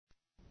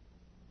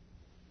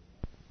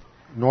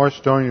North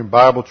Stonian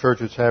Bible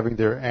Church is having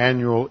their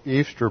annual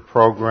Easter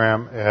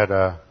program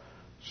at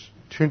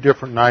two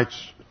different nights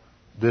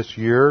this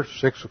year,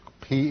 6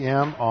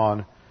 p.m.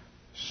 on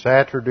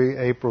Saturday,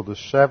 April the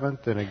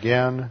 7th, and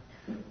again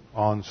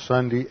on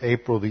Sunday,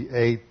 April the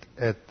 8th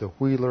at the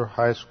Wheeler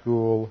High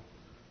School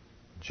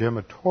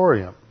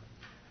Gymatorium.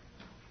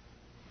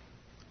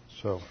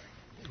 So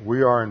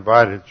we are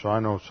invited. So I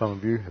know some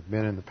of you have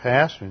been in the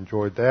past and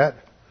enjoyed that.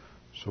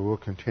 So we'll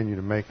continue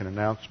to make an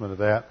announcement of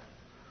that.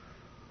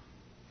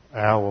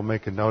 Al will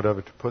make a note of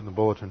it to put in the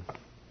bulletin.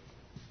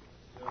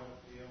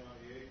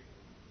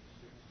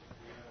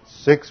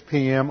 6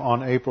 p.m.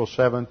 on April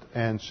 7th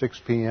and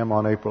 6 p.m.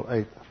 on April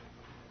 8th.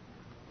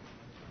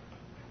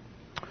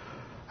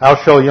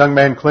 How shall a young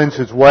man cleanse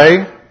his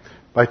way?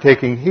 By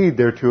taking heed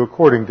thereto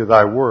according to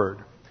thy word.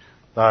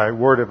 Thy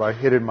word have I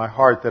hid in my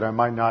heart that I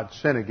might not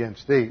sin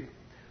against thee.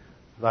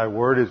 Thy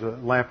word is a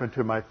lamp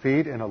unto my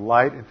feet and a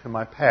light unto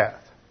my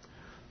path.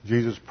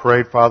 Jesus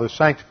prayed, Father,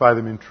 sanctify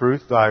them in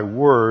truth. Thy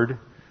word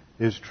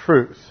is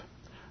truth.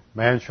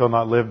 Man shall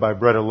not live by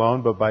bread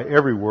alone, but by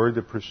every word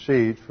that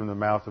proceeds from the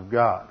mouth of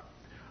God.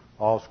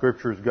 All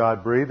Scripture is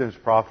God-breathed and is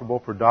profitable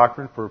for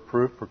doctrine, for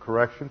reproof, for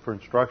correction, for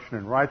instruction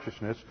in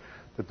righteousness,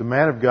 that the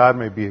man of God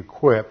may be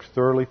equipped,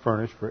 thoroughly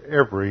furnished for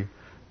every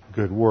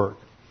good work.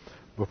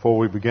 Before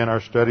we begin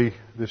our study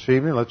this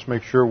evening, let's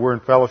make sure we're in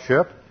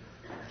fellowship.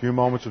 A few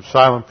moments of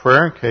silent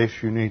prayer in case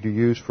you need to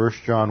use 1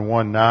 John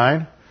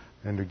 1:9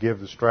 and to give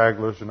the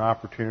stragglers an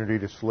opportunity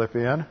to slip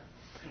in.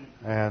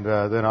 And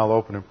then I'll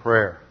open in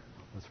prayer.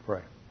 Let's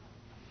pray.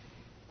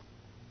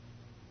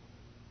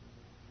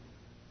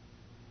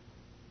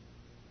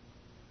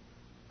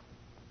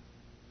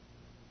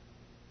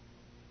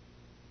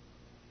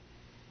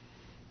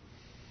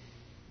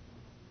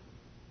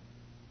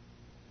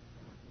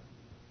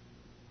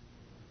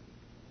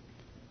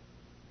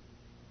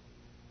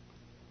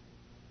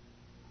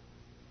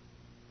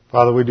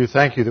 Father, we do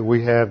thank you that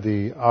we have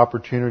the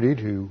opportunity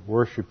to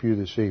worship you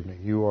this evening.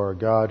 You are a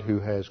God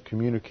who has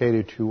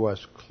communicated to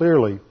us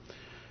clearly.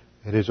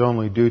 It is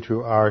only due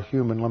to our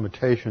human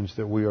limitations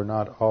that we are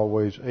not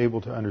always able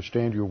to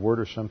understand your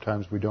word, or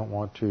sometimes we don't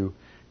want to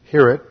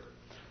hear it.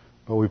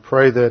 But we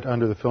pray that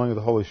under the filling of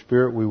the Holy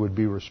Spirit we would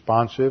be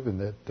responsive, and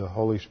that the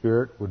Holy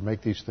Spirit would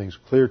make these things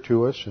clear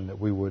to us, and that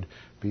we would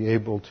be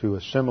able to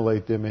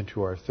assimilate them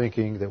into our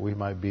thinking, that we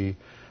might be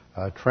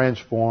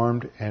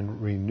transformed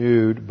and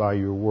renewed by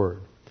your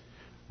word.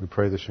 We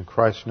pray this in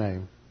Christ's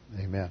name.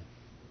 Amen.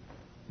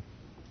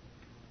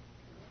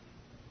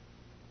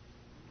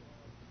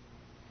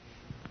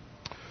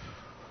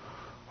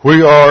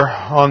 We are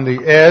on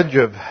the edge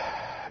of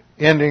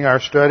ending our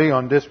study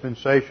on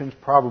dispensations.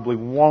 Probably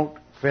won't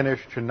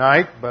finish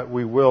tonight, but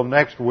we will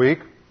next week.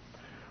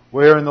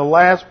 We're in the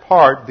last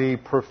part, the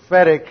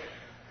prophetic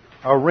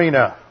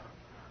arena,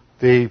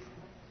 the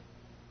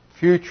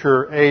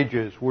future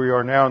ages. We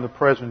are now in the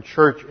present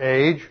church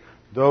age.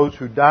 Those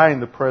who die in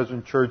the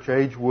present church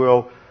age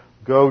will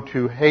go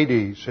to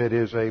Hades. It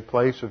is a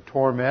place of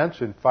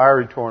torments and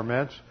fiery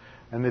torments,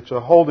 and it's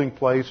a holding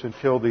place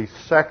until the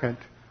second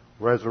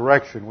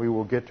resurrection. We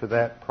will get to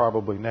that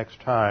probably next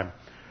time.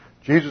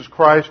 This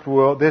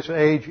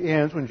age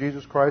ends when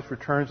Jesus Christ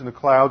returns in the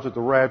clouds at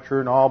the rapture,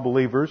 and all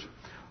believers,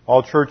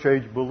 all church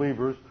age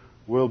believers,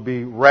 will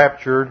be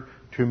raptured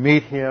to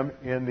meet Him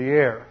in the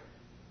air.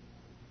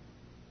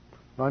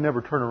 I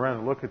never turn around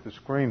and look at the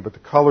screen, but the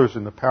colors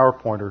in the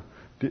PowerPoint are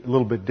a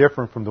little bit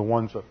different from the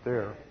ones up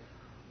there.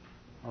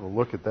 I'll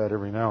look at that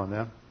every now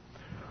and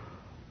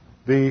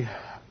then.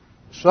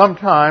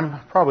 Sometime,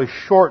 probably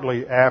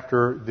shortly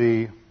after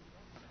the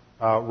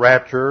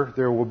rapture,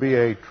 there will be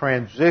a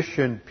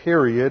transition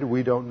period.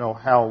 We don't know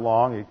how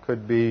long. It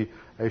could be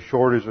as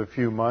short as a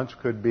few months,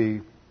 could be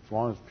as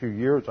long as a few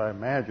years, I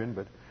imagine.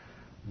 But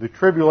the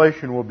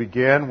tribulation will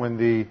begin when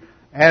the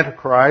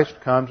Antichrist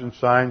comes and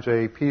signs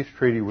a peace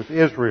treaty with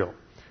Israel.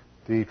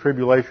 The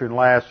tribulation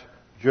lasts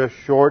just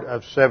short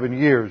of 7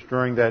 years.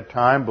 During that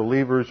time,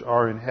 believers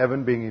are in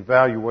heaven being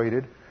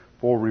evaluated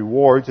for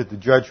rewards at the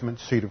judgment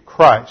seat of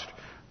Christ.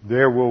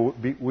 We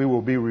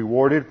will be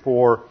rewarded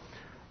for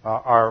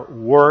our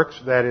works,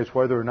 that is,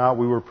 whether or not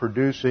we were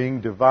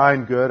producing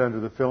divine good under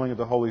the filling of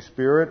the Holy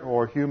Spirit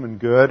or human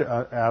good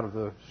out of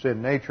the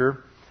sin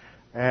nature,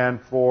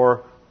 and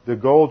for the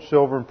gold,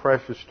 silver, and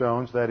precious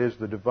stones, that is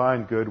the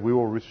divine good, we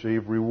will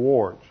receive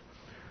rewards.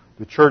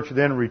 The church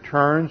then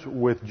returns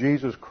with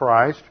Jesus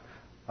Christ.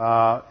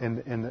 While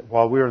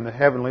we are in the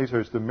heavenlies,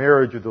 there's the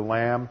marriage of the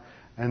Lamb,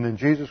 and then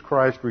Jesus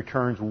Christ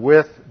returns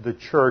with the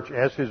church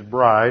as His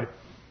bride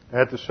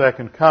at the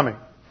second coming.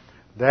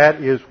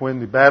 That is when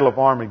the Battle of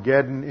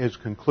Armageddon is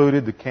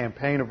concluded, the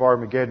campaign of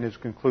Armageddon is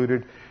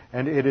concluded,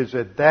 and it is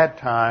at that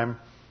time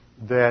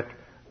that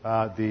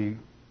the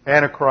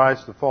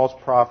Antichrist, the false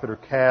prophet, are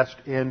cast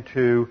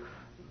into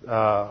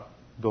the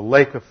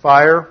lake of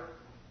fire.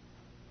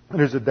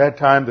 It is at that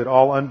time that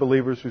all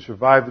unbelievers who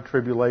survive the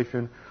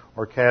tribulation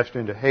are cast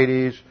into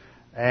Hades,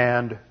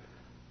 and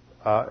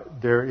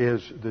there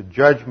is the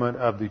judgment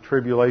of the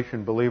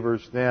tribulation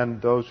believers. Then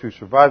those who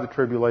survive the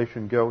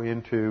tribulation go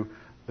into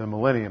the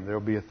millennium. There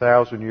will be a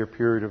 1,000-year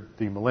period of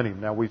the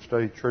millennium. Now, we've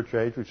studied church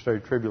age, we've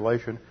studied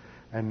tribulation,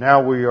 and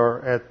now we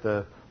are at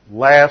the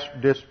last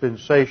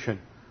dispensation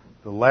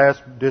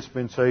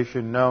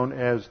known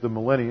as the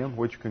millennium,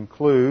 which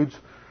concludes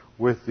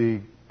with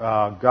the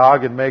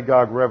Gog and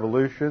Magog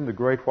revolution, the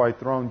Great White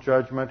Throne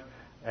judgment,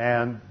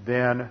 and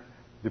then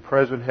the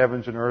present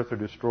heavens and earth are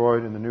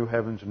destroyed and the new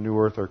heavens and new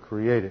earth are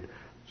created.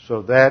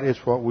 So that is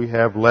what we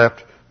have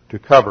left to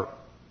cover.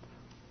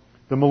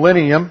 The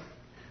millennium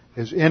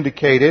is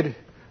indicated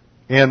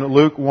in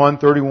Luke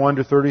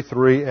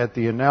 1:31-33 at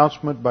the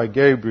announcement by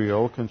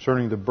Gabriel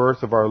concerning the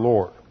birth of our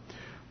Lord.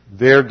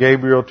 There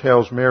Gabriel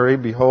tells Mary,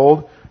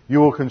 "Behold, you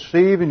will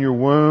conceive in your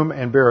womb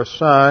and bear a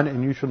son,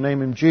 and you shall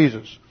name him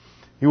Jesus.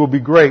 He will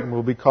be great and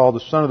will be called the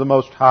Son of the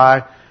Most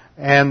High,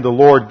 and the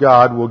Lord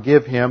God will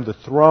give him the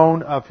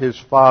throne of his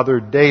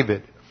father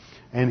David,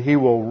 and he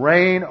will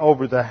reign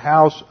over the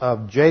house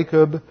of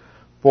Jacob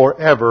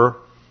forever,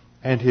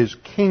 and his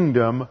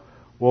kingdom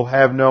will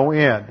have no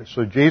end."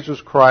 So Jesus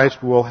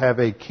Christ will have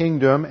a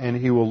kingdom, and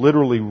he will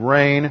literally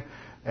reign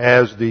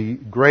as the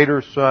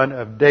greater son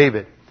of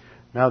David.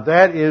 Now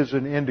that is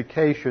an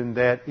indication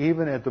that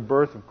even at the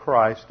birth of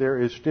Christ, there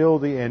is still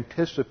the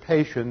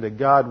anticipation that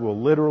God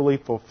will literally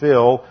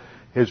fulfill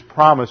His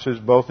promises,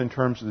 both in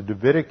terms of the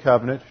Davidic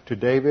covenant to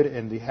David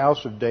and the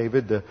house of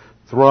David, the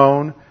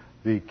throne,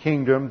 the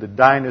kingdom, the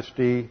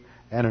dynasty,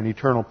 and an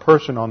eternal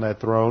person on that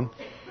throne,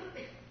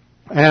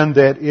 and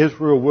that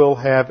Israel will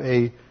have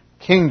a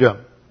kingdom.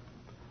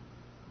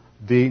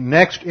 The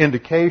next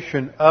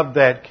indication of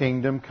that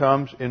kingdom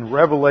comes in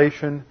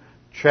Revelation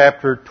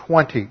chapter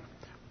 20.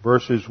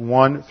 Verses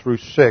 1 through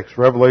 6,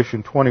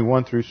 Revelation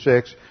 21 through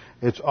 6.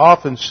 It's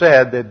often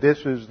said that this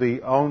is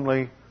the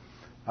only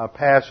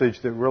passage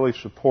that really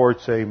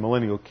supports a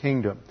millennial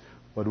kingdom.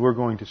 What we're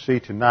going to see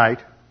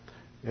tonight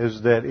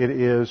is that it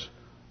is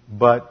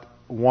but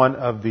one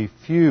of the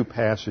few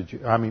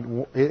passages.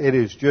 It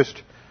is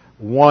just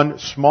one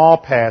small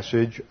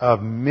passage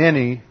of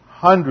many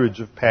hundreds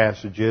of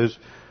passages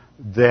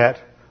that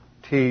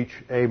teach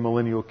a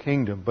millennial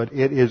kingdom. But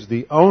it is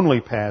the only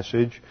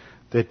passage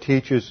that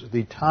teaches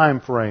the time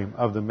frame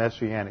of the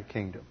Messianic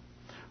kingdom.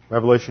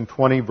 Revelation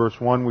 20, verse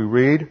 1, we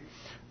read,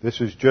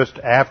 this is just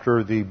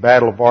after the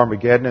Battle of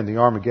Armageddon and the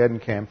Armageddon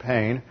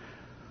campaign.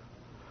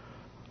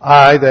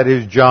 "I," that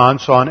is John,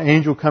 "saw an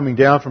angel coming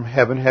down from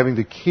heaven, having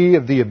the key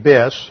of the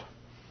abyss,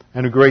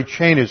 and a great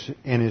chain is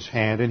in his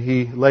hand. And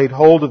he laid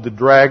hold of the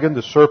dragon,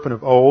 the serpent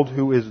of old,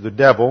 who is the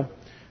devil,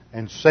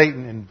 and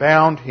Satan, and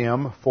bound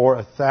him for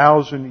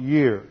 1,000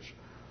 years.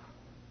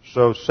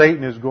 So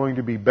Satan is going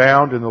to be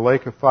bound in the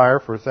lake of fire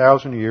for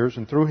 1,000 years,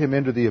 and threw him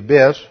into the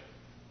abyss,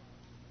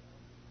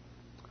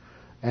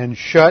 and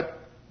shut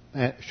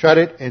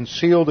it and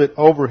sealed it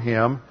over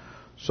him,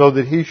 so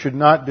that he should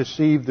not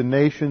deceive the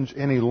nations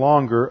any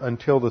longer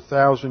until the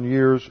 1,000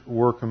 years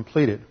were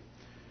completed.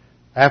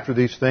 After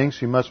these things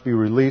he must be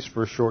released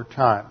for a short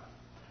time.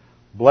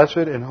 Blessed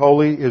and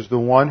holy is the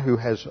one who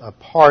has a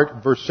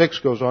part," verse 6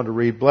 goes on to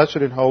read, "Blessed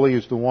and holy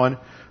is the one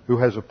who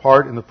has a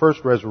part in the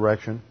first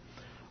resurrection.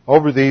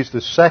 Over these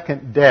the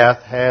second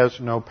death has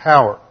no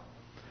power.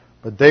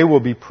 But they will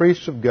be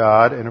priests of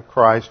God and of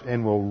Christ,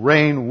 and will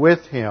reign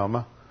with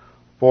Him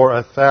for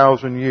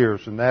 1,000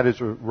 years." And that is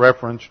a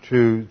reference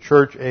to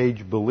church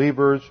age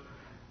believers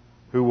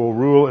who will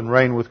rule and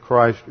reign with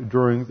Christ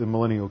during the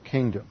millennial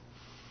kingdom.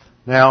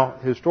 Now,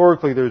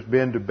 historically there's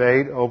been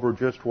debate over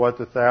just what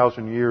the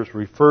 1,000 years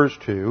refers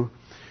to.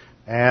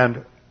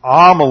 And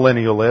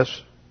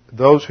amillennialists,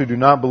 those who do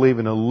not believe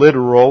in a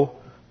literal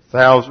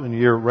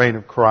 1,000-year reign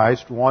of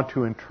Christ, want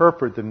to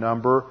interpret the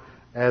number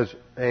as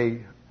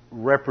a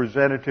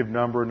representative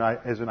number,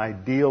 as an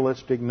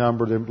idealistic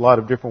number. There are a lot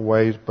of different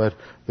ways, but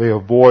they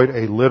avoid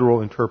a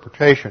literal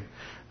interpretation.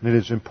 And it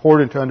is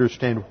important to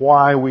understand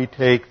why we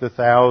take the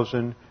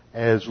 1,000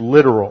 as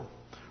literal.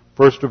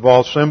 First of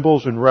all,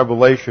 symbols in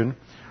Revelation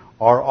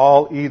are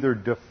all either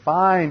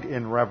defined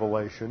in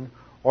Revelation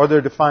or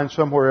they're defined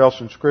somewhere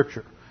else in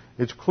Scripture.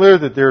 It's clear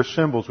that there are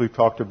symbols. We've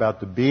talked about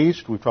the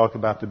beast. We've talked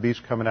about the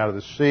beast coming out of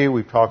the sea.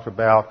 We've talked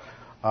about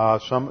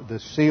some of the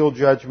seal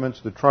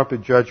judgments, the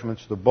trumpet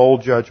judgments, the bowl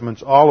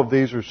judgments. All of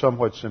these are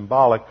somewhat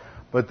symbolic,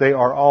 but they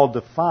are all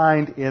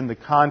defined in the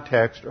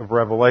context of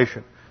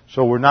Revelation.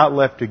 So we're not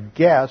left to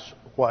guess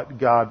what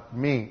God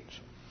means.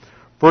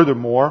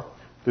 Furthermore,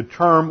 the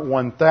term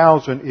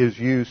 1,000 is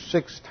used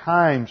 6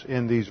 times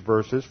in these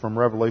verses, from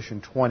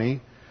Revelation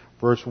 20,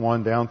 verse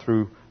 1 down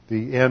through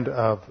the end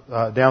of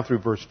down through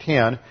verse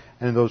 10.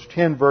 And in those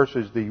 10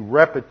 verses, the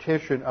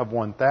repetition of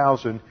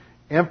 1,000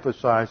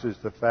 emphasizes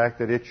the fact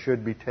that it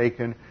should be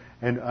taken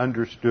and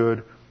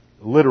understood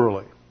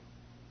literally.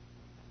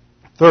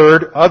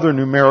 Third, other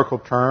numerical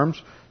terms,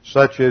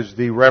 such as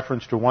the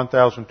reference to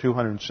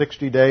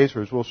 1,260 days,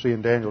 or as we'll see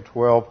in Daniel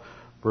 12,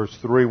 verse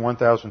 3,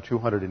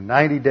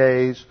 1,290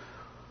 days,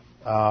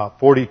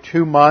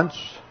 42 months,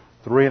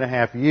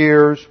 3.5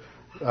 years,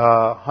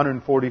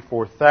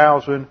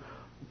 144,000.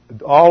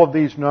 All of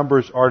these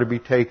numbers are to be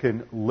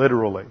taken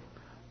literally.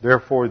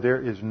 Therefore, there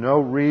is no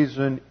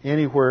reason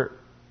anywhere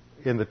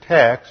in the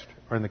text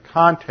or in the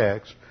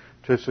context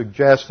to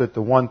suggest that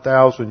the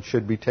 1,000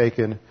 should be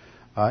taken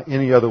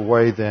any other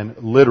way than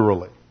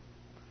literally.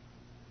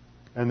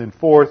 And then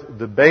fourth,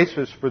 the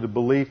basis for the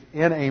belief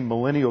in a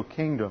millennial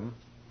kingdom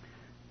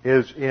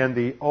is in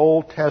the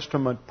Old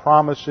Testament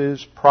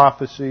promises,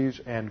 prophecies,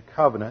 and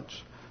covenants,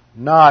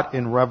 not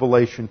in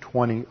Revelation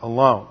 20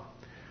 alone.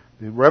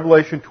 The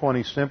Revelation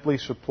 20 simply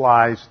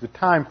supplies the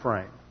time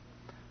frame,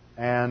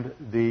 and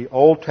the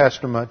Old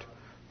Testament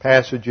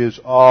passages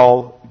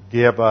all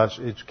give us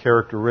its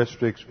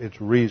characteristics, its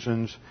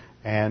reasons,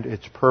 and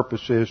its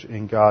purposes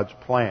in God's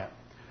plan.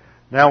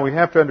 Now we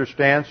have to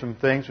understand some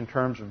things in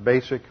terms of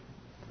basic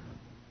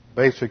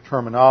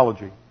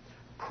terminology.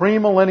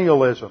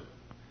 Premillennialism,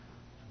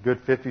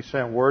 good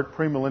 50-cent word.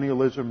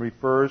 Premillennialism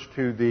refers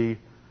to the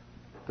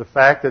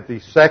fact that the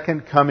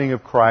second coming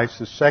of Christ,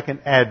 the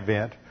second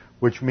advent,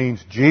 which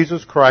means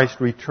Jesus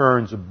Christ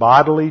returns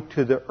bodily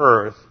to the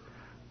earth,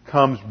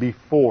 comes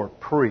before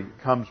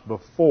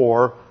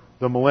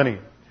the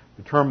millennium.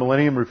 The term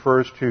millennium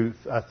refers to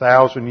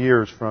 1,000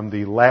 years from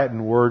the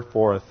Latin word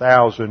for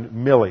 1,000,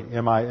 milli,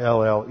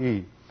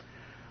 M-I-L-L-E.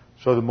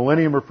 So the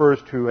millennium refers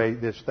to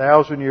this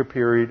 1,000-year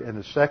period, and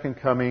the second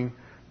coming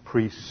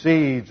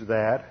precedes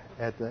that.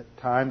 At that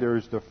time, there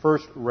is the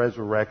first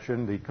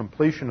resurrection, the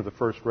completion of the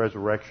first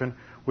resurrection,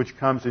 which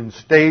comes in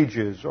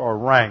stages or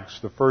ranks.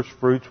 The first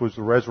fruits was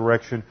the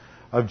resurrection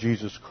of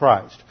Jesus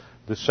Christ.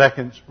 The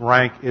second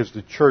rank is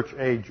the church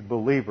age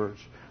believers.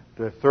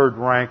 The third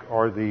rank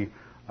are the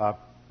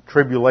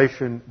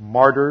tribulation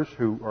martyrs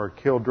who are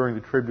killed during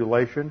the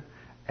tribulation.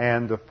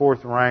 And the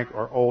fourth rank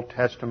are Old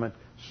Testament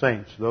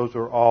saints. Those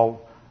are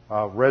all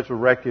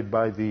resurrected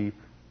by the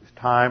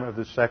time of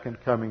the second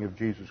coming of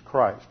Jesus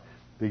Christ.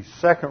 The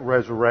second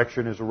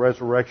resurrection is a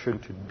resurrection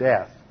to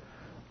death,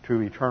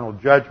 to eternal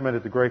judgment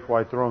at the great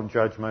white throne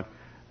judgment,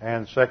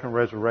 and second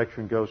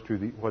resurrection goes to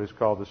what is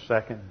called the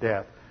second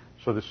death.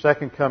 So the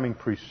second coming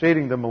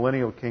preceding the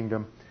millennial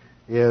kingdom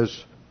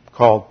is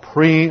called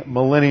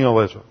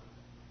premillennialism.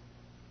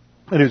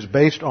 It is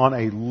based on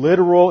a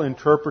literal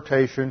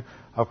interpretation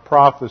of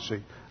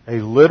prophecy, a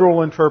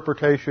literal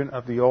interpretation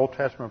of the Old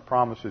Testament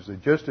promises,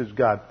 that just as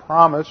God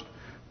promised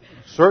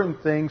certain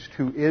things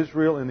to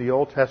Israel in the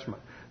Old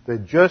Testament,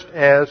 that just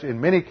as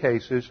in many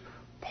cases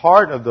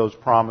part of those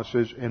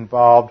promises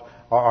involved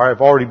or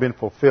have already been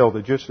fulfilled,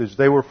 that just as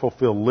they were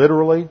fulfilled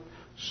literally,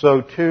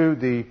 so too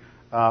the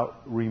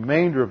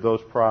remainder of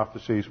those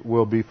prophecies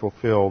will be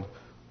fulfilled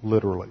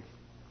literally.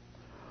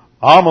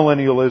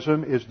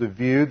 Amillennialism is the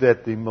view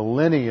that the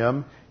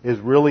millennium is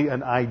really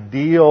an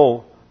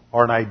ideal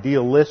or an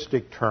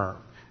idealistic term.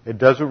 It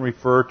doesn't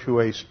refer to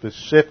a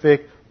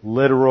specific,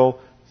 literal,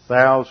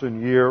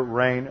 1,000-year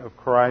reign of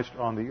Christ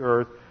on the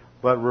earth,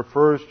 but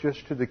refers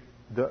just to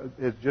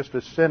it's just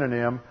a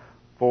synonym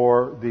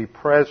for the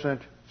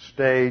present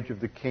stage of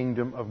the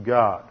kingdom of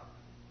God.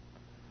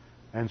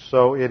 And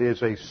so it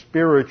is a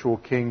spiritual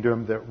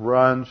kingdom that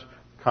runs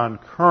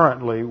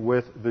concurrently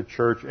with the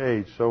church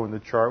age. So in the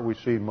chart we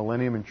see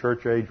millennium and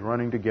church age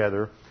running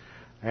together.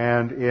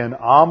 And in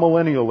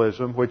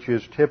amillennialism, which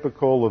is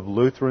typical of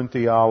Lutheran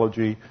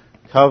theology,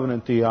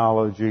 covenant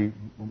theology,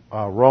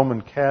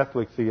 Roman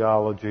Catholic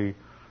theology,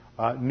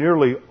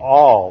 nearly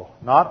all,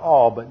 not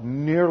all, but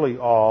nearly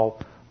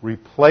all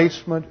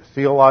replacement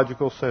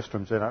theological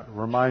systems, and I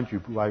remind you,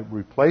 by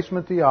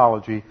replacement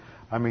theology,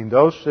 I mean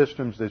those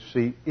systems that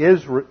see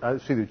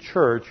the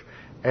church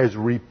as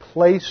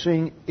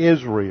replacing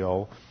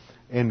Israel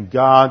in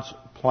God's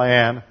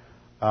plan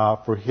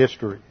for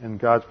history, in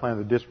God's plan of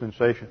the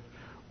dispensation.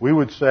 We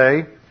would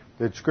say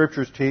that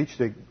Scriptures teach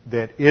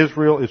that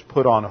Israel is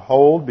put on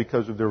hold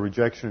because of their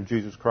rejection of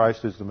Jesus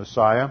Christ as the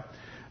Messiah.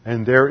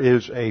 And there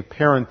is a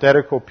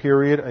parenthetical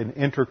period, an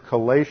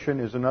intercalation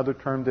is another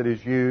term that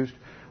is used,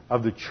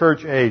 of the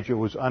church age. It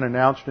was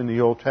unannounced in the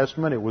Old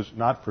Testament. It was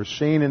not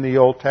foreseen in the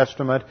Old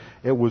Testament.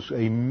 It was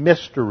a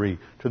mystery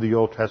to the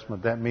Old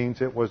Testament. That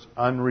means it was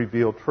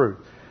unrevealed truth.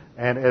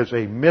 And as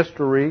a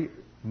mystery,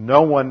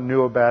 no one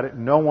knew about it.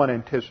 No one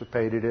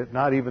anticipated it.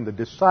 Not even the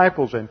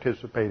disciples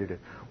anticipated it.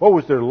 What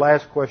was their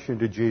last question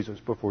to Jesus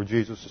before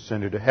Jesus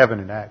ascended to heaven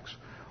in Acts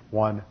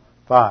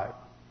 1:5?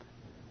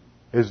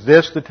 Is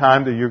this the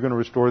time that you're going to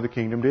restore the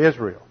kingdom to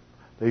Israel?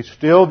 They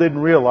still didn't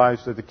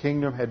realize that the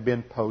kingdom had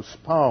been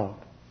postponed.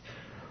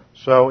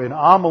 So in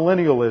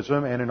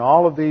amillennialism and in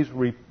all of these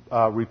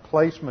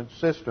replacement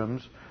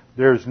systems,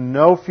 there's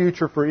no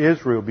future for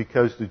Israel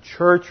because the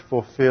church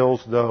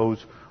fulfills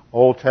those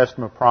Old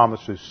Testament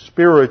promises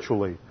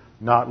spiritually,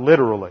 not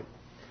literally.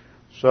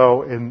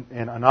 So in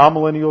an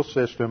amillennial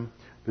system,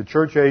 the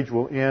church age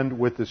will end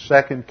with the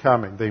second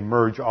coming. They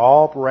merge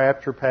all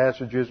rapture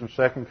passages and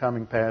second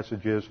coming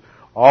passages.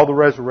 All the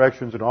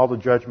resurrections and all the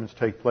judgments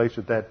take place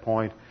at that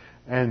point,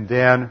 and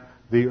then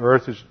the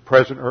earth is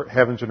present,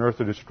 heavens and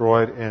earth are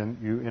destroyed, and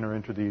you enter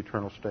into the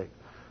eternal state.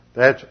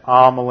 That's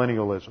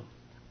amillennialism.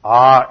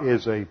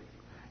 Is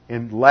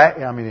in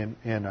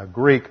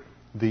Greek,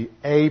 the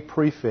a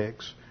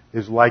prefix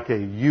is like a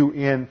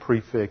un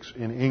prefix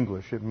in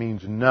English. It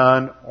means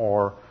none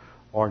or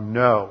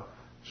no.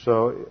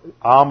 So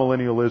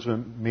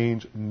amillennialism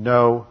means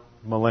no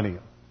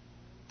millennium.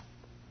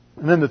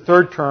 And then the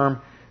third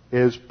term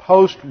is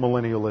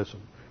postmillennialism.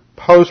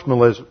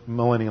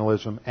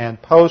 Postmillennialism,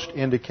 and post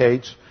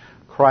indicates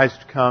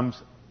Christ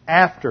comes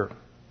after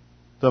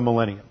the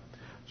millennium.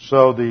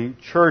 So the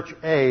church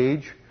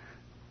age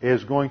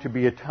is going to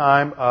be a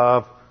time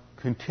of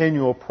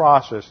continual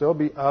process. There'll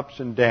be ups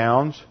and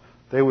downs.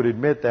 They would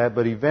admit that,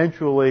 but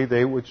eventually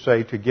they would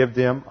say, to give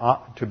them,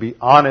 to be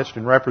honest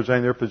and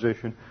representing their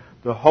position,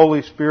 the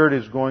Holy Spirit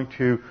is going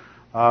to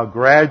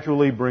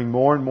gradually bring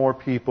more and more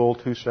people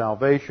to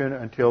salvation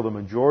until the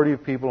majority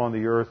of people on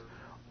the earth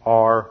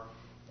are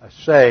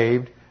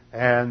saved,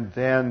 and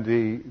then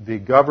the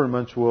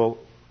governments will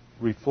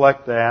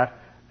reflect that,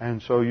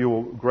 and so you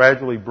will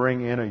gradually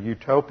bring in a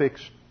utopic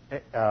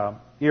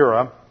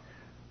era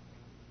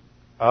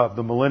of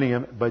the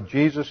millennium, but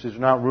Jesus is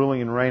not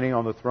ruling and reigning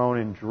on the throne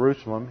in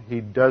Jerusalem.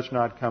 He does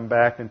not come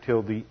back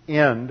until the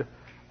end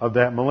of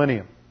that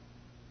millennium.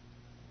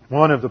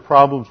 One of the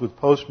problems with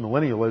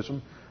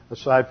postmillennialism,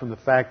 aside from the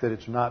fact that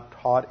it's not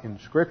taught in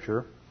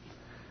Scripture,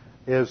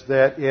 is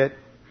that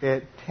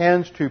it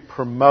tends to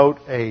promote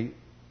a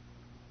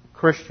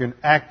Christian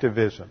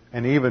activism.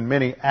 And even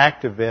many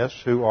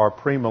activists who are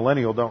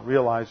premillennial don't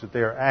realize that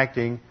they are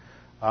acting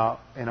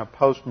in a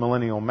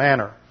postmillennial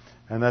manner.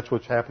 And that's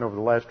what's happened over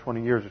the last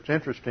 20 years. It's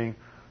interesting.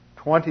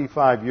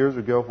 25 years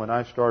ago when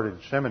I started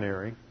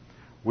seminary,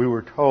 we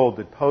were told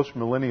that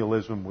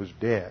postmillennialism was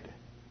dead.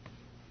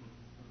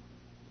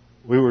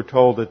 We were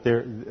told that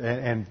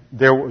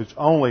there was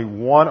only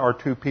one or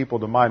two people,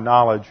 to my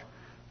knowledge,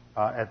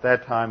 at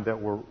that time that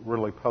were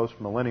really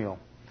postmillennial.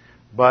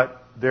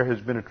 But there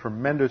has been a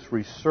tremendous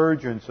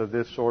resurgence of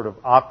this sort of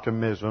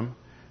optimism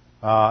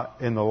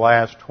in the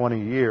last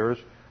 20 years,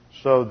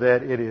 so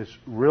that it is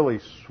really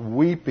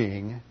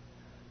sweeping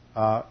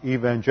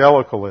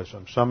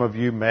evangelicalism. Some of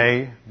you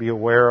may be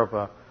aware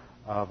of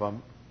a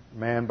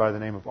man by the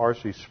name of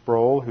R.C.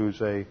 Sproul,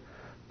 who's a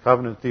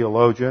covenant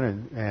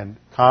theologian and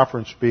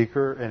conference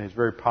speaker, and is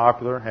very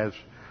popular, has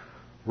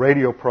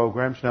radio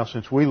programs. Now,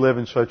 since we live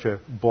in such a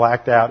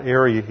blacked out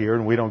area here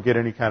and we don't get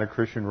any kind of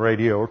Christian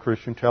radio or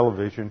Christian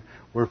television,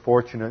 we're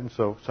fortunate, and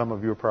so some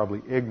of you are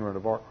probably ignorant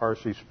of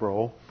R.C.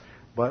 Sproul.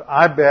 But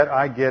I bet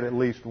I get at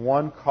least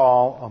one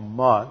call a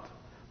month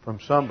from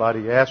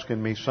somebody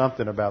asking me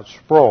something about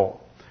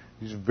Sproul.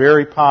 He's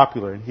very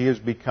popular, and he has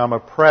become a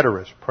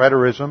preterist.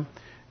 Preterism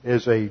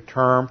is a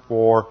term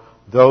for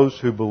those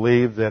who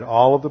believe that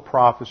all of the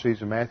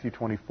prophecies in Matthew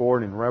 24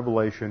 and in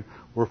Revelation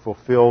were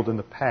fulfilled in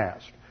the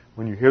past.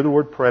 When you hear the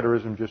word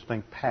preterism, just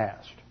think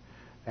past.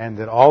 And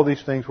that all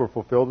these things were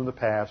fulfilled in the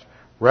past.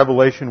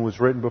 Revelation was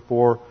written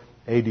before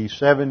AD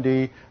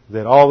 70,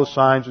 that all the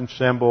signs and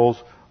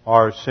symbols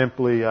are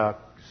simply a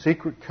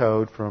secret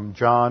code from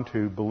John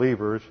to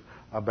believers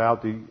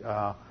about the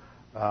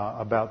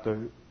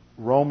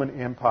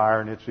Roman Empire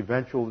and its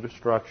eventual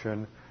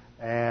destruction,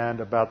 and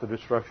about the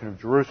destruction of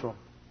Jerusalem.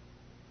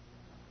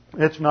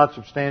 It's not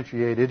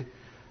substantiated,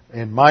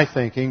 in my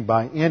thinking,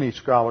 by any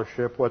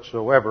scholarship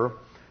whatsoever,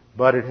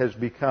 but it has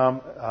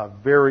become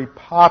very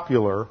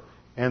popular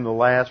in the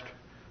last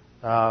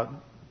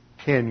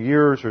 10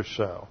 years or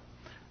so.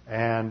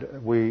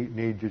 And we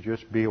need to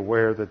just be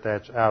aware that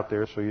that's out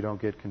there so you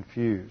don't get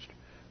confused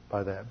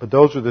by that. But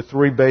those are the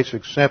three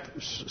basic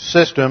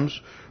systems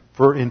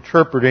for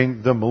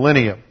interpreting the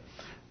millennium.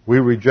 We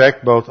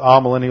reject both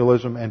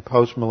amillennialism and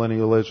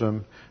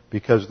postmillennialism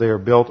because they are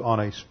built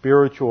on a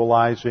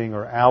spiritualizing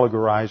or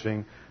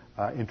allegorizing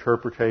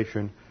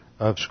interpretation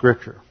of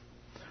Scripture.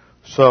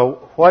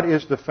 So what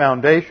is the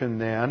foundation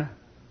then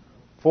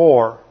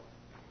for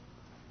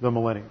the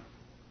millennium?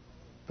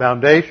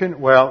 Foundation,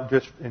 well,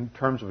 just in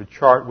terms of a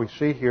chart, we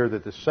see here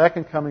that the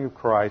second coming of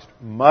Christ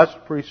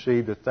must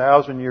precede the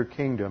 1,000-year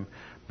kingdom,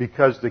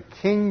 because the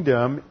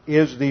kingdom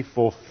is the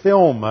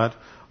fulfillment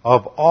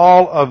of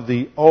all of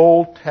the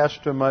Old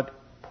Testament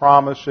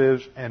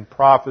promises and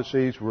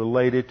prophecies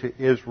related to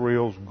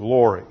Israel's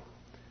glory.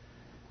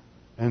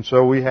 And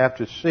so we have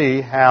to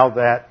see how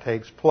that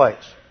takes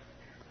place.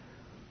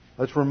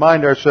 Let's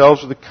remind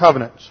ourselves of the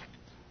covenants.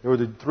 There were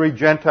the three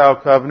Gentile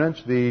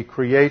covenants, the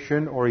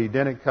creation or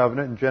Edenic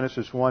covenant in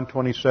Genesis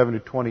 1:27 to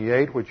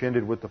 28, which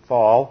ended with the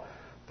fall.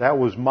 That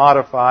was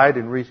modified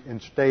and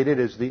reinstated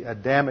as the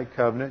Adamic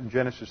covenant in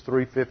Genesis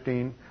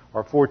 3:15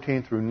 or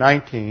 14 through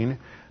 19.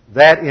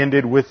 That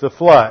ended with the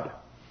flood.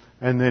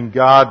 And then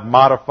God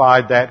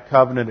modified that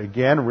covenant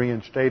again,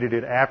 reinstated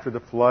it after the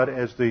flood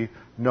as the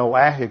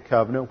Noahic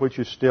covenant, which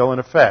is still in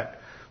effect.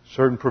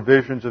 Certain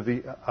provisions of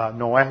the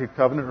Noahic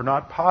covenant are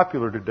not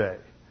popular today.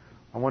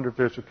 I wonder if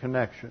there's a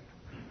connection.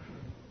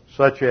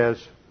 Such as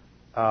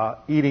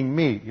eating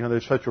meat. You know,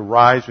 there's such a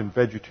rise in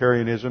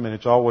vegetarianism, and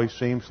it always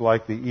seems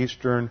like the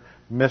Eastern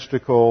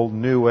mystical,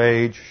 New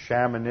Age,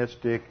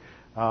 shamanistic,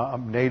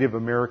 Native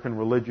American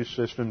religious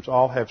systems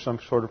all have some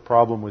sort of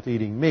problem with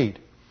eating meat.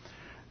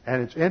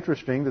 And it's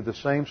interesting that the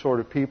same sort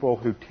of people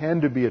who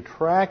tend to be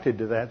attracted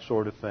to that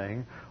sort of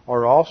thing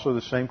are also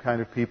the same kind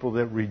of people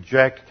that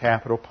reject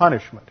capital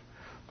punishment.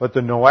 But the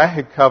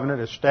Noahic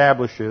covenant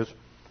establishes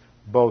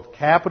both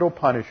capital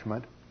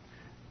punishment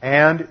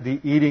and the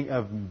eating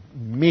of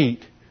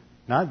meat,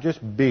 not just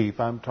beef.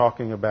 I'm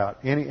talking about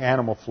any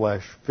animal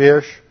flesh,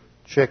 fish,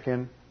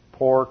 chicken,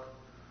 pork,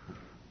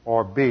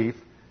 or beef.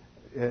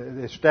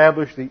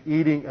 Established the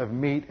eating of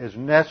meat as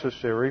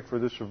necessary for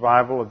the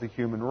survival of the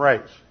human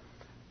race.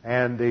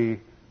 And the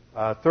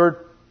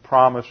third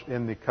promise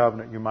in the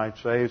covenant, you might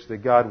say, is that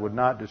God would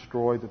not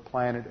destroy the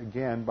planet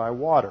again by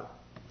water.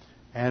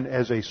 And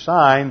as a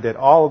sign that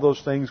all of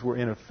those things were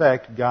in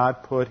effect,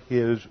 God put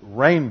His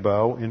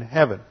rainbow in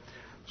heaven.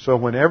 So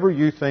whenever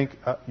you think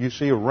you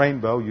see a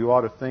rainbow, you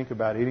ought to think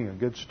about eating a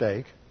good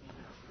steak,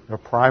 a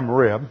prime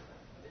rib.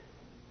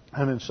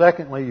 And then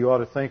secondly, you ought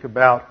to think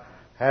about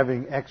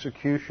having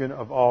execution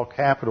of all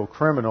capital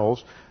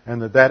criminals,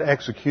 and that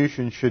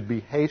execution should be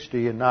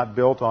hasty and not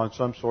built on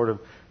some sort of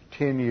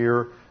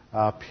 10-year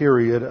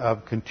period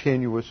of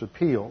continuous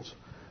appeals.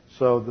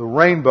 So the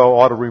rainbow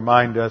ought to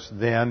remind us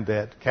then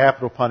that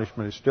capital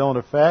punishment is still in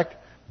effect,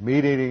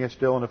 meat eating is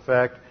still in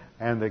effect,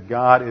 and that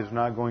God is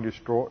not going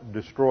to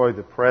destroy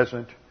the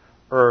present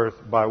earth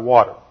by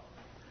water.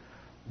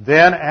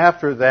 Then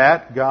after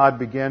that, God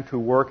began to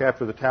work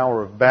after the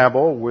Tower of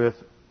Babel with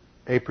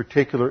a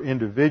particular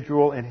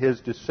individual and his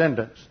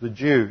descendants, the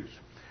Jews.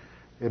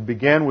 It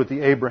began with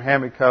the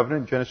Abrahamic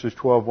covenant, Genesis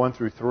 12, 1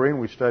 through 3,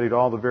 and we studied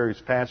all the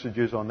various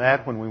passages on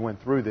that when we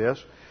went through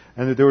this.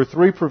 And that there were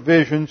three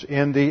provisions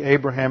in the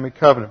Abrahamic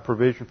covenant: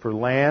 provision for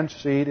land,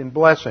 seed, and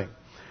blessing.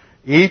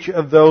 Each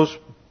of those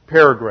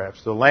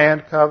paragraphs, the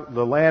land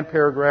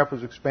paragraph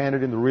was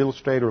expanded in the real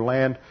estate or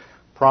land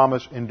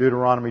promise in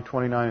Deuteronomy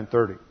 29 and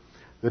 30.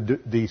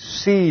 The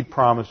seed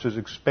promise is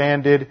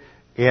expanded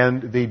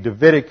in the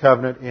Davidic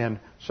covenant in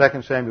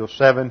 2 Samuel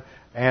 7,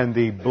 and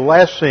the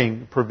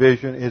blessing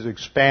provision is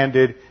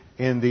expanded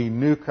in the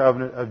new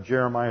covenant of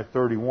Jeremiah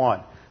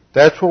 31.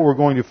 That's what we're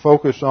going to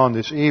focus on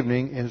this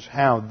evening, is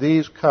how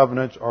these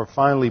covenants are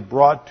finally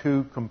brought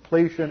to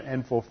completion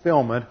and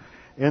fulfillment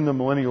in the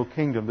millennial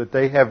kingdom, that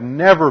they have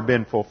never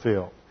been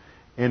fulfilled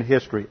in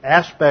history.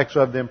 Aspects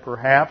of them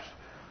perhaps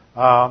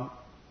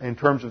in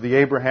terms of the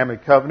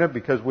Abrahamic covenant,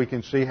 because we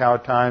can see how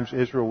at times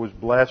Israel was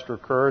blessed or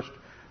cursed.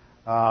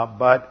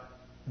 But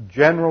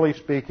generally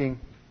speaking,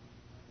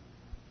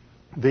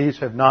 these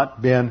have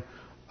not been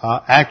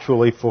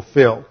actually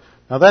fulfilled.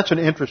 Now that's an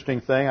interesting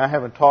thing. I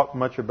haven't talked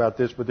much about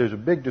this, but there's a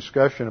big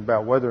discussion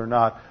about whether or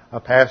not a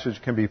passage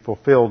can be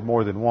fulfilled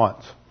more than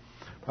once.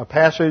 A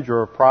passage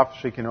or a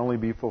prophecy can only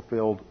be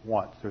fulfilled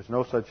once. There's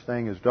no such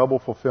thing as double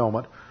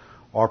fulfillment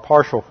or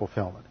partial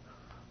fulfillment.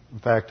 In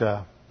fact,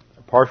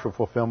 partial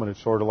fulfillment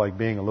is sort of like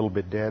being a little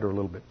bit dead or a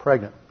little bit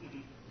pregnant.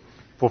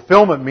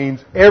 Fulfillment means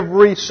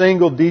every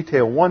single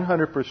detail,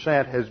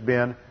 100%, has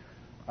been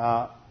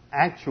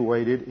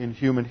actuated in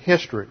human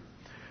history.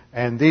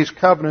 And these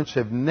covenants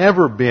have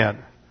never been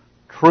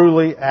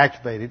truly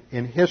activated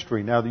in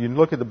history. Now, you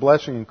look at the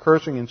blessing and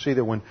cursing and see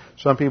that when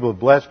some people have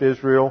blessed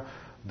Israel,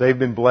 they've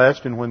been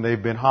blessed, and when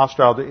they've been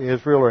hostile to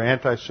Israel or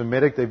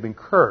anti-Semitic, they've been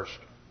cursed.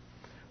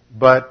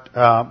 But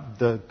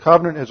the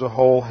covenant as a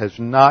whole has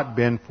not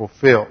been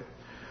fulfilled.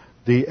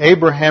 The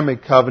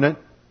Abrahamic covenant,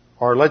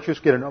 or let's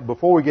just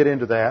before we get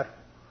into that,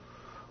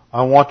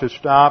 I want to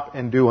stop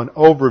and do an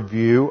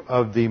overview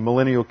of the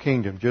millennial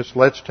kingdom. Just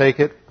let's take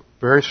it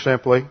very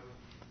simply,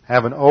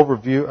 have an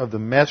overview of the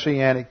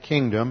Messianic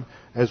kingdom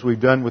as we've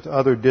done with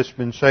other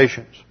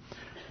dispensations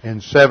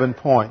in 7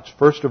 points.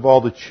 First of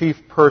all, the chief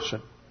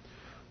person.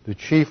 The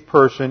chief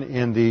person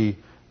in the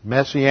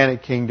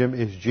Messianic kingdom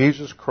is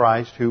Jesus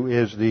Christ, who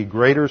is the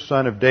greater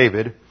son of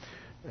David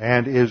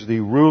and is the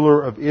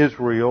ruler of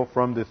Israel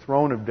from the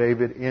throne of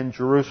David in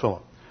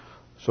Jerusalem.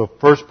 So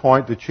first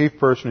point, the chief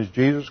person is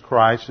Jesus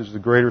Christ, is the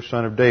greater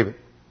son of David.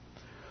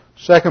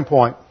 Second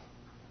point,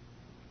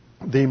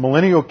 the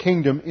millennial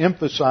kingdom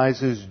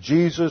emphasizes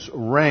Jesus'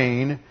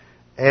 reign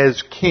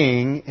as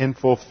king in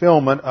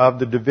fulfillment of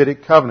the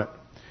Davidic covenant.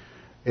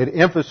 It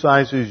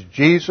emphasizes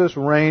Jesus'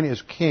 reign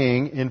as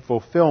king in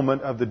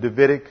fulfillment of the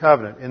Davidic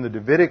covenant. In the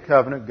Davidic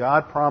covenant,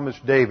 God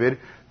promised David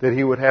that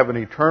he would have an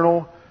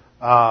eternal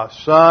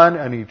son,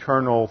 an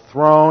eternal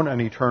throne,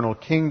 an eternal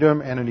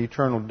kingdom, and an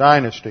eternal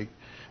dynasty.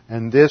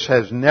 And this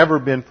has never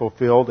been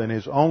fulfilled and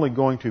is only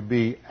going to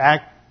be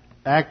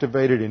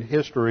activated in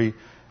history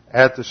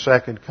at the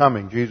second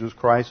coming. Jesus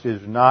Christ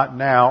is not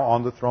now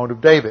on the throne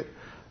of David.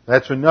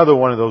 That's another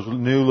one of those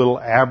new little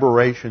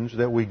aberrations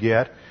that we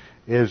get,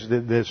 is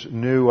that this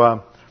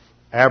new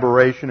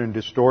aberration and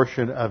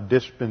distortion of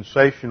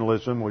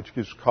dispensationalism, which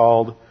is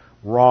called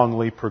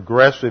wrongly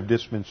progressive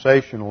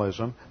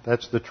dispensationalism.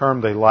 That's the term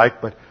they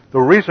like, but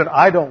the reason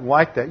I don't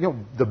like that,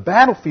 the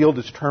battlefield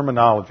is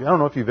terminology. I don't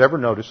know if you've ever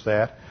noticed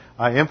that.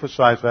 I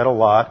emphasize that a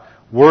lot.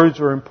 Words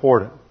are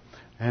important.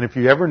 And if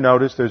you ever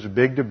notice, there's a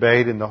big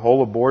debate in the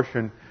whole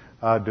abortion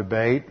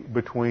debate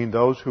between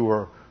those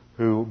who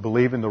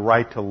believe in the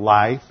right to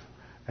life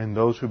and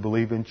those who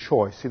believe in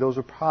choice. See, those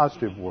are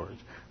positive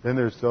words. Then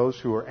there's those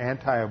who are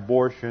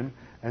anti-abortion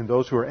and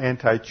those who are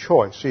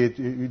anti-choice. See,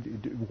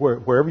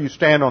 wherever you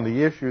stand on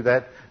the issue,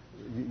 that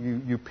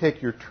you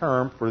pick your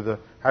term for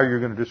how you're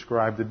going to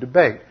describe the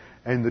debate.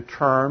 and the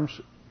terms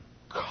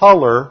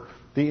color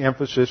the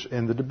emphasis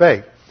in the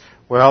debate.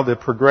 Well, the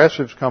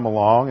progressives come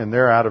along, and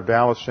they're out of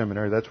Dallas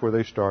Seminary. That's where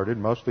they started.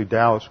 Mostly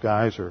Dallas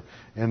guys are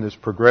in this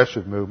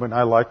progressive movement.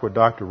 I like what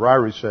Dr.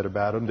 Ryrie said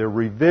about them. They're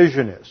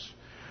revisionists.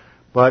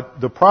 But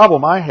the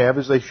problem I have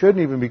is they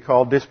shouldn't even be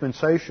called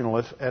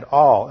dispensationalists at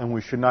all, and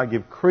we should not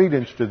give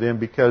credence to them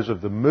because of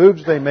the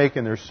moves they make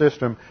in their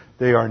system.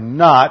 They are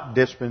not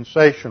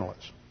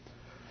dispensationalists.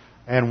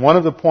 And one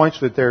of the points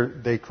that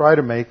they try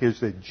to make is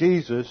that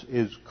Jesus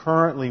is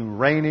currently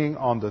reigning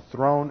on the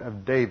throne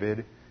of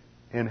David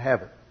in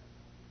heaven.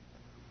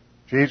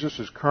 Jesus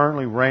is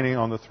currently reigning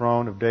on the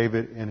throne of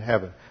David in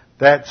heaven.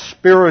 That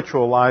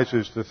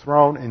spiritualizes the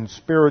throne and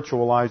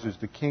spiritualizes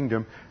the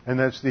kingdom, and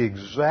that's the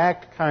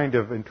exact kind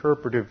of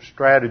interpretive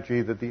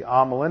strategy that the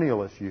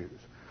amillennialists use.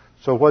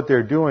 So what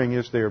they're doing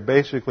is they're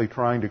basically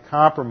trying to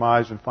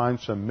compromise and find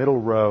some middle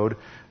road,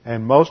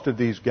 and most of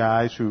these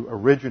guys who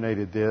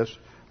originated this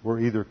were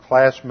either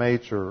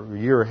classmates or a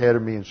year ahead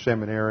of me in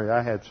seminary.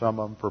 I had some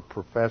of them for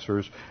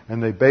professors,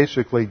 and they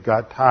basically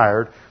got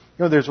tired.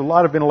 You know, there's a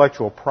lot of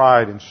intellectual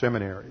pride in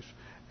seminaries,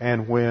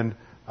 and when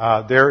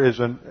there is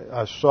an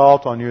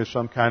assault on you as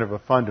some kind of a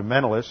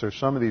fundamentalist, there's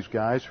some of these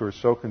guys who are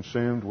so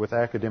consumed with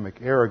academic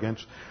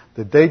arrogance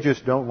that they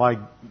just don't like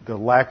the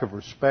lack of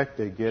respect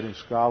they get in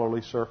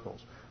scholarly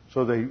circles.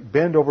 So they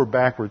bend over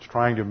backwards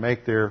trying to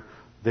make their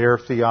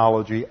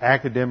theology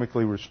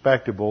academically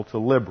respectable to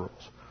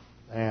liberals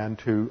and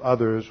to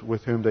others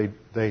with whom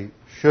they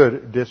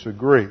should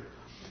disagree.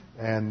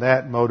 And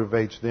that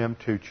motivates them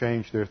to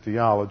change their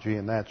theology,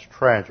 and that's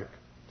tragic.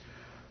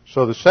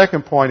 So the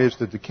second point is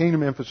that the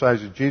kingdom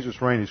emphasizes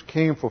Jesus' reign as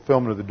king,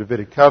 fulfillment of the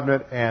Davidic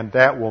covenant, and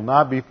that will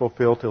not be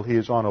fulfilled till he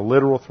is on a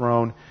literal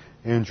throne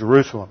in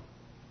Jerusalem.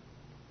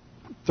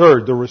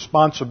 Third, the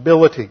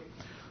responsibility.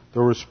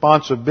 The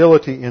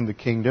responsibility in the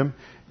kingdom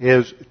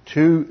is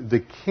to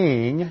the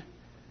king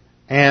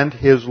and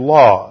his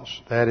laws.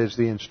 That is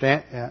the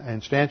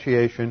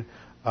instantiation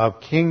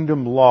of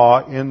kingdom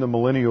law in the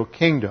millennial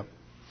kingdom.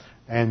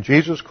 And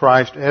Jesus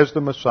Christ, as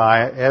the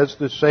Messiah, as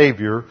the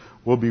Savior,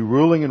 will be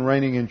ruling and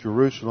reigning in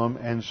Jerusalem.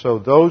 And so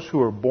those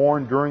who are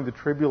born during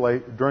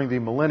the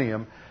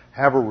millennium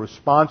have a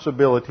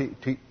responsibility,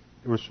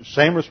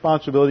 same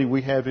responsibility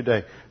we have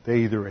today. They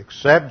either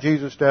accept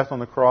Jesus' death on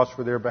the cross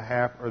for their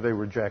behalf or they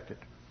reject it.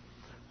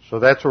 So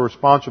that's a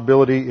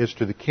responsibility is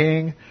to the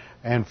king.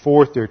 And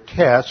fourth, their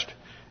test.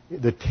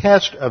 The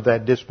test of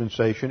that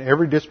dispensation,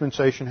 every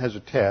dispensation has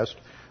a test.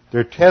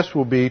 Their test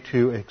will be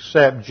to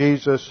accept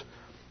Jesus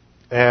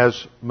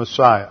as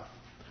Messiah,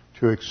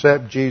 to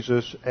accept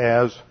Jesus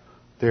as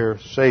their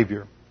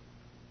Savior.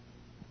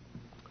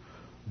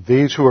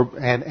 These who are,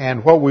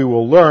 and what we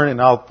will learn,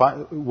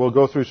 and we'll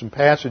go through some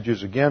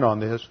passages again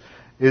on this,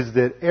 is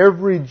that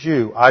every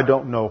Jew, I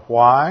don't know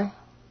why,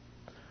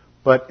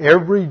 but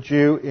every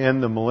Jew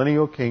in the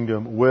millennial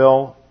kingdom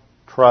will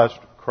trust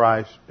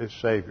Christ as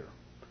Savior.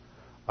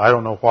 I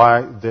don't know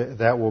why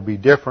that will be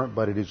different,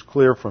 but it is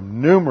clear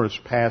from numerous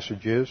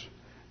passages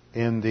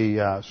in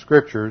the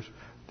Scriptures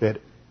that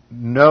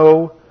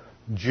no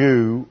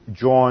Jew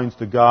joins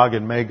the Gog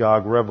and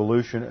Magog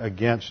revolution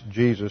against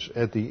Jesus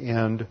at the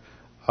end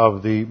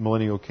of the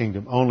millennial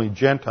kingdom. Only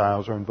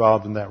Gentiles are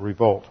involved in that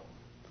revolt.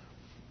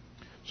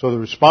 So the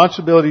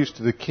responsibility is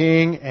to the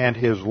king and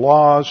his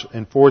laws,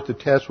 and fourth, the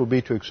test will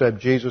be to accept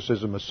Jesus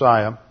as a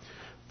Messiah.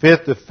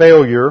 Fifth, the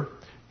failure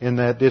in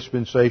that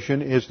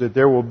dispensation is that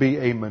there will be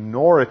a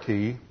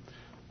minority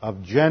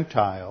of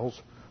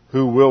Gentiles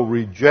who will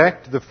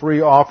reject the free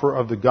offer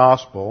of the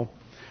gospel,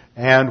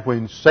 and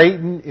when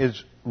Satan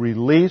is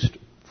released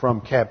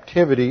from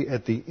captivity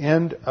at the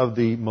end of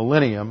the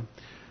millennium,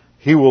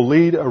 he will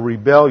lead a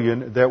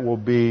rebellion that will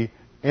be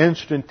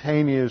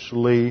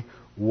instantaneously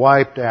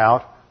wiped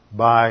out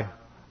by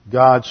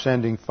God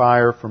sending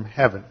fire from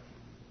heaven.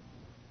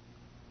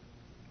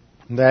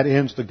 And that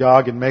ends the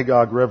Gog and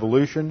Magog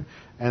revolution,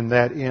 and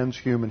that ends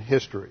human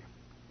history.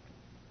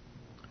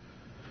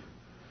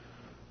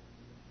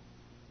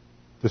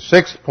 The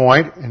sixth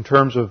point, in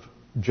terms of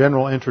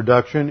general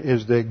introduction,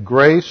 is that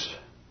grace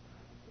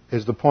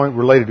is the point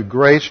related to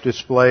grace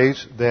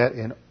displays that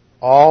in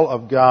all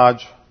of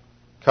God's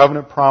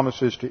covenant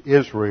promises to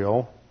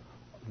Israel,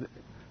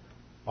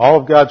 all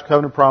of God's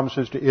covenant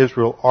promises to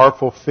Israel are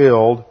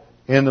fulfilled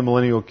in the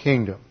millennial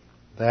kingdom.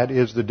 That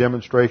is the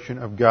demonstration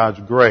of God's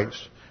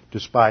grace.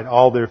 Despite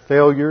all their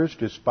failures,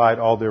 despite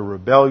all their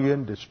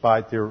rebellion,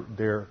 despite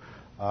their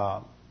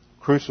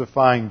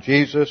crucifying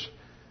Jesus,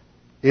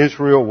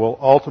 Israel will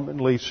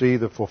ultimately see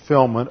the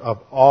fulfillment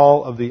of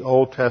all of the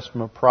Old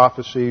Testament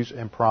prophecies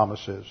and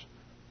promises.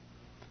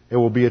 It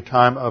will be a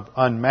time of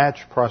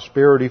unmatched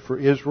prosperity for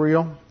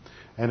Israel,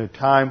 and a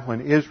time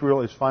when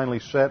Israel is finally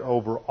set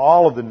over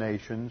all of the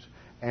nations,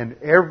 and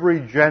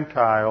every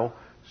Gentile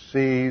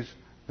sees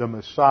the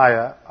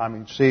Messiah,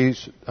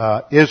 sees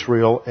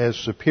Israel as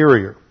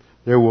superior.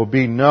 There will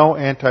be no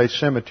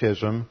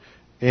anti-Semitism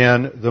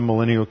in the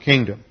millennial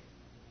kingdom.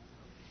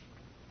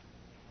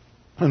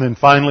 And then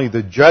finally,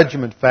 the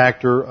judgment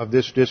factor of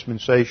this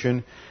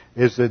dispensation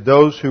is that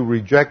those who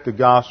reject the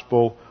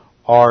gospel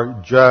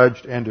are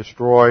judged and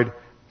destroyed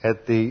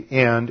at the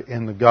end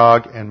in the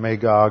Gog and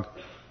Magog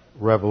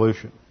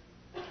revolution.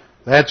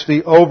 That's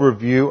the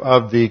overview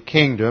of the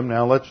kingdom.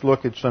 Now let's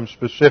look at some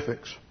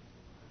specifics.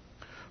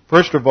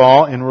 First of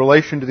all, in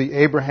relation to the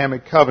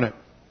Abrahamic covenant.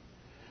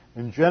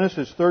 In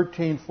Genesis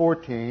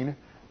 13:14,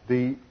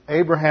 the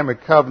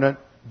Abrahamic covenant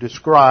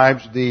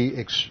describes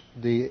the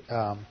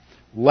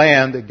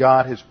land that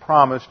God has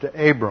promised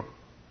to Abram.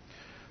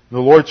 The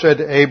Lord said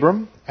to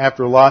Abram,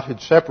 after Lot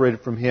had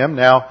separated from him,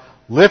 "Now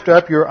lift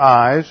up your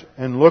eyes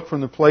and look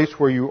from the place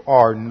where you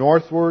are,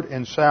 northward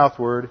and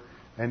southward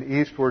and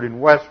eastward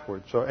and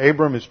westward." So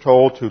Abram is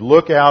told to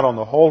look out on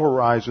the whole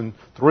horizon,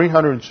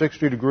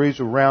 360 degrees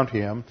around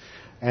him,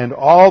 "And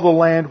all the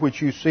land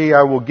which you see,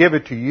 I will give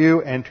it to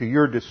you and to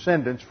your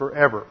descendants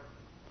forever."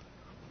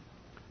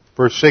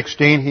 Verse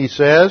 16, he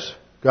says,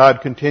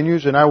 God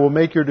continues, "And I will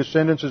make your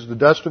descendants as the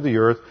dust of the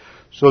earth,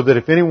 so that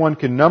if anyone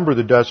can number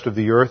the dust of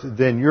the earth,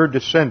 then your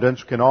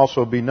descendants can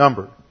also be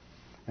numbered."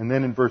 And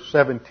then in verse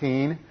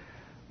 17,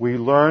 we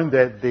learn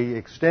that the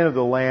extent of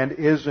the land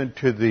isn't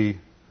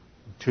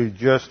to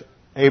just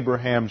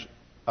Abraham's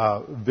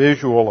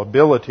visual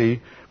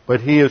ability,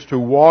 but he is to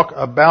walk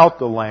about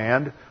the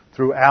land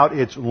throughout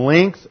its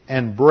length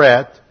and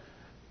breadth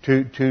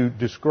to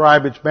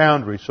describe its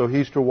boundaries. So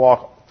he's to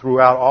walk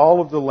throughout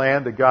all of the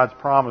land that God's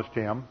promised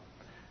him,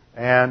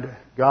 and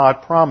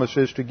God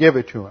promises to give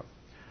it to him.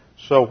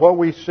 So what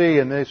we see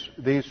in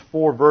these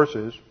 4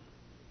 verses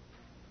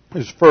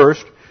is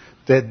first,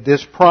 that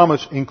this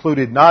promise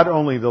included not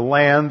only the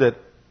land that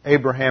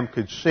Abraham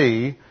could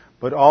see,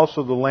 but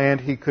also the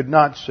land he could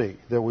not see,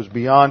 that was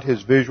beyond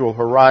his visual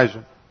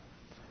horizon.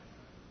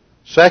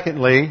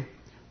 Secondly,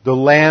 the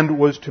land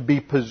was to be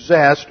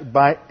possessed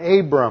by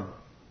Abram.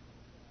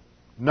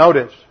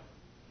 Notice,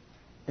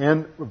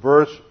 in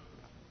verse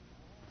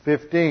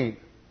 15,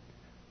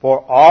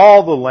 "For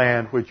all the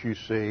land which you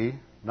see,"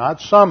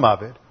 not some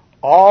of it,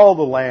 "all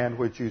the land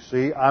which you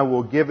see, I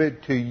will give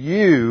it to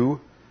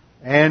you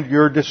and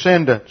your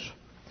descendants."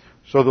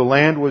 So the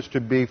land was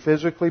to be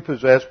physically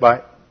possessed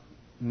by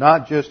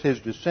not just his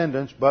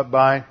descendants, but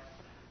by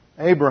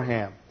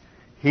Abraham.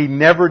 He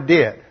never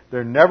did.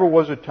 There never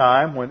was a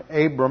time when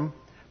Abram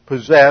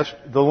possessed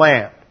the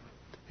land.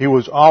 He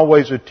was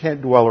always a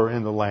tent dweller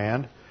in the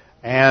land,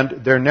 and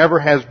there never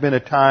has been a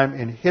time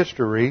in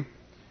history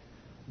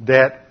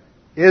that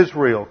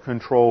Israel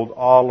controlled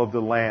all of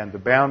the land. The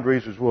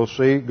boundaries, as we'll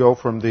see, go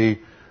from the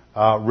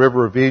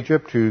river of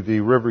Egypt to the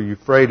river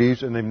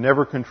Euphrates, and they've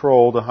never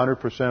controlled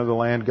 100% of the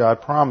land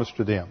God promised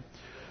to them.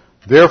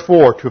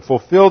 Therefore, to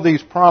fulfill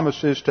these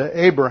promises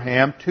to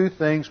Abraham, 2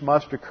 things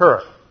must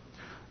occur.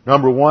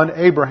 Number 1,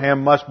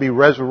 Abraham must be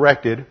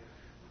resurrected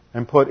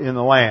and put in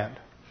the land.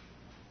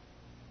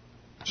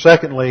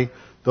 Secondly,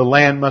 the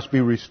land must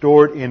be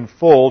restored in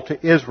full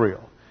to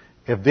Israel.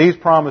 If these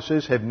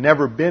promises have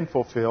never been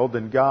fulfilled,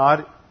 then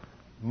God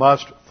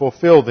must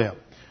fulfill them.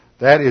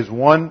 That is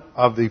one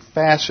of the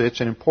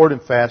facets and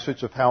important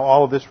facets of how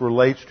all of this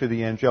relates to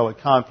the angelic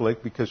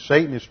conflict, because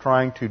Satan is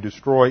trying to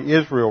destroy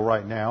Israel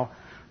right now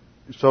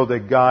so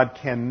that God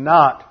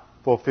cannot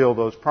fulfill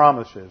those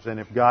promises. And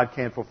if God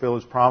can't fulfill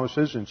His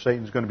promises, then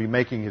Satan's going to be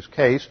making his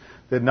case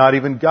that not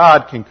even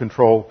God can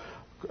control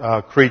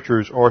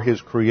creatures or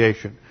His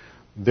creation.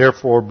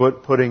 Therefore,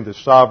 putting the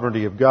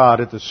sovereignty of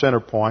God at the center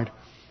point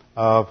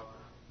of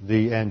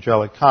the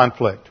angelic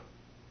conflict.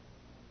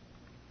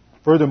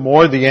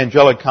 Furthermore, the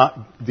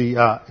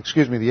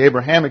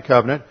Abrahamic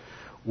covenant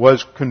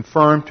was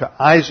confirmed to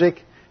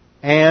Isaac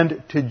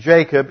and to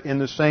Jacob in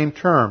the same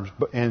terms.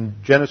 In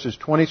Genesis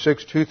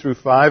 26, 2 through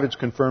 5, it's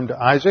confirmed to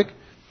Isaac.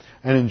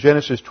 And in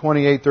Genesis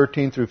 28,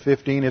 13 through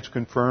 15, it's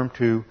confirmed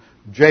to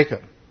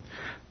Jacob.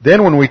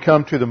 Then when we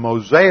come to the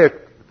Mosaic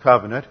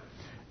covenant,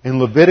 in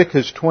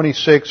Leviticus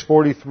 26,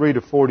 43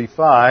 to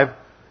 45,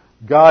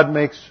 God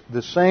makes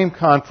the same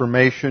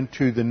confirmation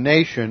to the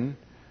nation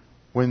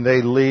when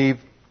they leave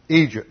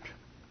Egypt.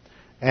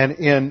 And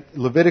in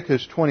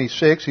Leviticus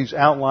 26, He's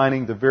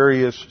outlining the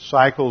various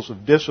cycles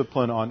of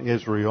discipline on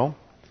Israel.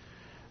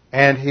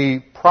 And He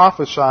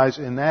prophesies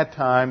in that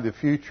time the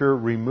future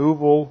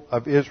removal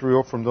of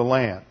Israel from the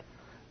land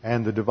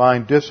and the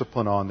divine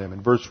discipline on them.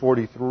 In verse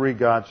 43,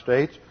 God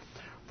states,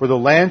 "For the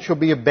land shall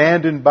be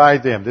abandoned by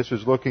them." This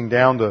is looking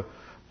down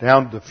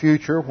the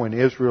future when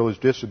Israel is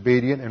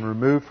disobedient and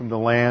removed from the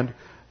land,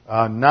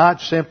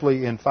 not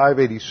simply in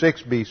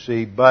 586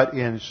 BC, but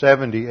in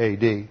 70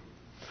 AD.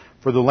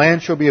 "For the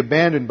land shall be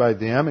abandoned by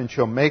them, and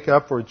shall make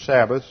up for its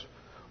Sabbaths,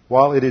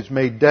 while it is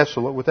made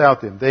desolate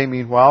without them. They,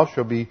 meanwhile,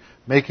 shall be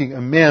making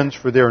amends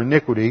for their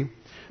iniquity,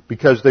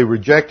 because they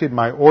rejected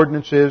my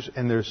ordinances,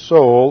 and their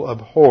soul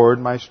abhorred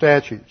my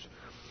statutes.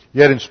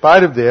 Yet in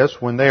spite of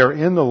this, when they are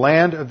in the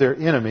land of their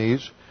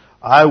enemies,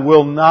 I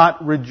will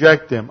not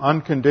reject them."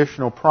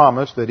 Unconditional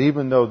promise that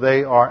even though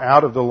they are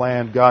out of the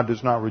land, God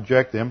does not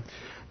reject them.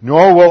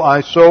 "Nor will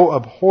I so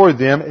abhor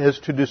them as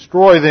to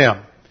destroy them,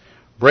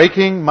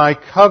 breaking my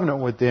covenant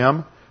with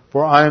them,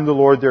 for I am the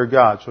Lord their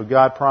God." So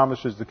God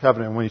promises the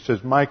covenant. And when He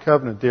says my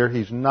covenant there,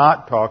 He's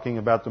not talking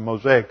about the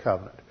Mosaic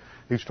covenant.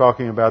 He's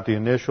talking about the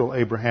initial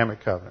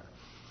Abrahamic covenant.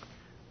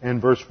 In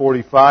verse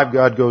 45,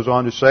 God goes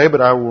on to say,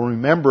 "But I will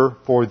remember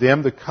for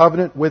them the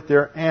covenant with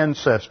their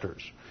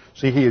ancestors."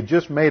 See, He had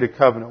just made a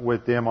covenant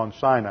with them on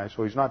Sinai,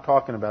 so He's not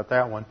talking about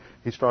that one.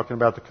 He's talking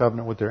about the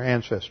covenant with their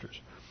ancestors.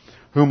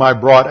 "Whom I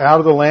brought out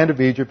of the land of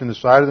Egypt in the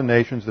sight of the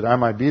nations, that I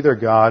might be their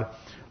God.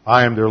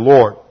 I am their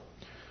Lord."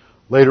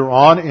 Later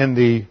on in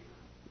the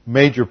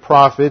major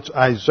prophets,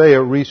 Isaiah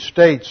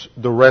restates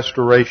the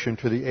restoration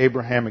to the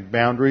Abrahamic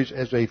boundaries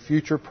as a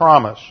future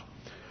promise.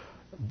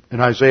 In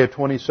Isaiah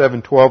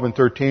 27:12 and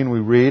 13 we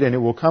read, "And it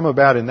will come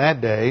about in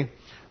that day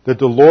that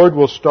the Lord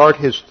will start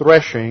His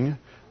threshing,"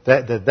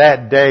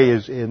 that day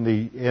is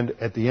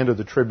at the end of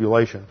the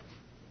tribulation,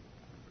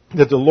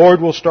 "that the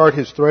Lord will start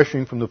His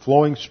threshing from the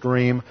flowing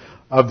stream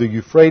of the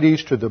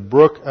Euphrates to the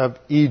brook of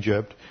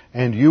Egypt,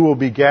 and you will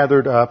be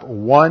gathered up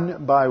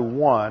one by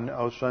one,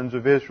 O sons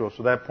of Israel."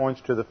 So that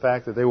points to the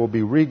fact that they will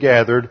be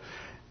regathered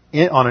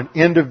on an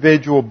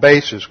individual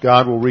basis.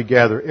 God will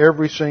regather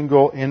every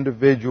single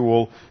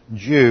individual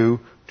Jew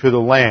to the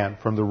land,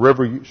 from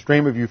the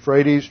stream of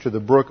Euphrates to the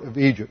brook of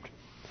Egypt.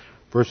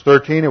 Verse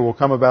 13, "It will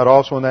come about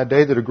also in that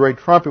day that a great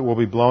trumpet will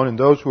be blown, and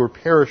those who are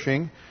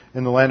perishing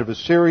in the land of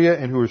Assyria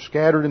and who are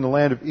scattered in the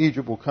land of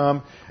Egypt will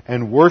come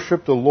and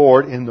worship the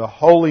Lord in the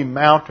holy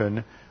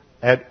mountain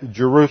at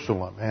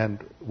Jerusalem." And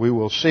we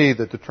will see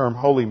that the term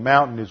holy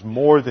mountain is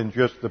more than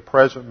just the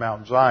present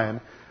Mount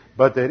Zion,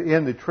 but that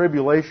in the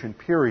tribulation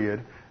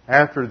period,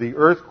 after the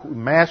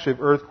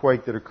massive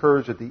earthquake that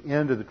occurs at the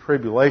end of the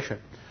tribulation,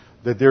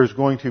 that there's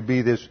going to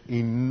be this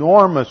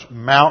enormous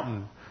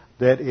mountain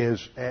that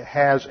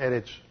has at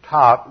its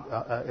top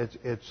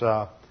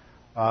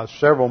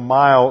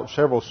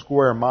several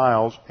square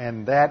miles,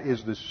 and that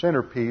is the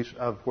centerpiece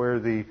of where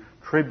the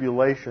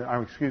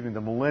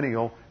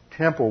millennial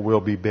temple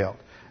will be built.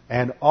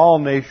 And all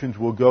nations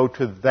will go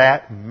to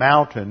that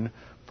mountain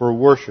for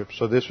worship.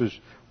 So this is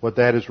what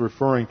that is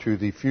referring to,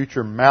 the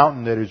future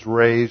mountain that is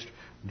raised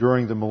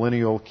during the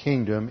millennial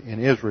kingdom in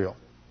Israel.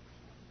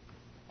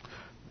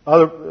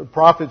 Other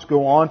prophets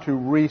go on to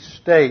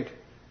restate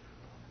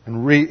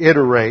and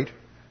reiterate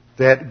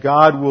that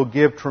God will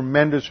give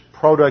tremendous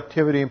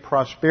productivity and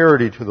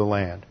prosperity to the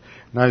land.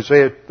 In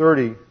Isaiah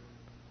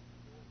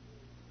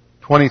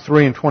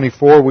 30:23 and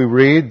 24 we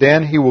read,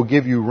 "Then He will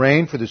give you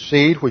rain for the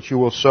seed which you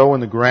will sow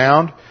in the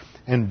ground,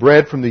 and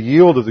bread from the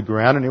yield of the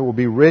ground, and it will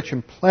be rich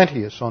and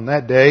plenteous. On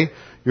that day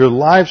your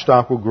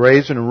livestock will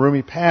graze in a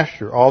roomy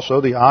pasture.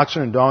 Also the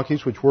oxen and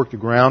donkeys which work the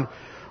ground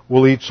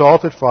will eat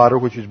salted fodder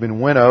which has been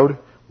winnowed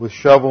with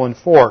shovel and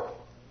fork."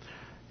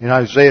 In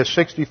Isaiah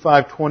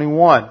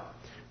 65:21,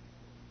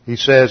 He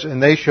says,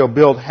 "And they shall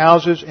build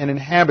houses and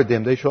inhabit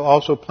them. They shall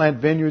also plant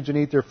vineyards and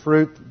eat their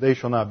fruit. They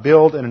shall not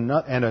build and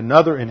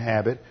another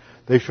inhabit.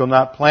 They shall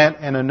not plant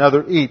and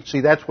another eat." See,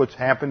 that's what's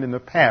happened in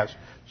the past.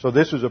 So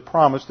this is a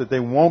promise that they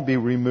won't be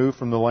removed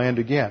from the land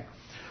again.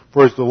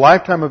 "For as the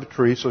lifetime of a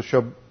tree, so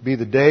shall be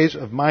the days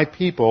of my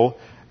people,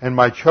 and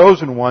my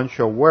chosen ones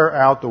shall wear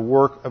out the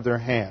work of their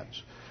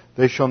hands.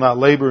 They shall not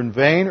labor in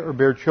vain or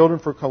bear children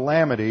for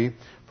calamity,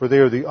 for they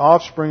are the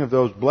offspring of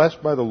those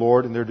blessed by the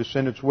Lord, and their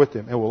descendants with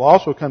them. It will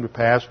also come to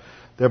pass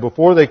that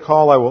before they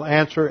call I will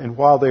answer, and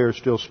while they are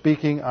still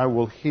speaking I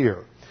will hear."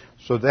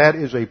 So that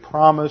is a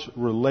promise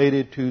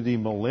related to the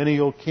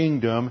millennial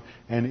kingdom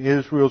and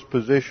Israel's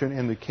position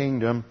in the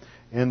kingdom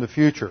in the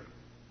future.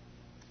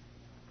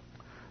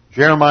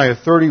 Jeremiah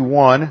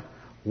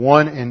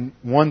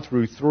 31:1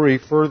 through 3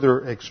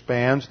 further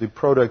expands the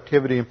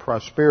productivity and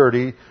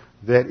prosperity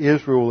that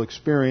Israel will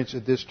experience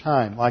at this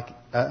time, like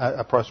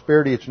a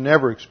prosperity it's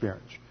never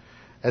experienced.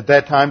 "At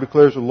that time,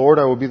 declares the Lord,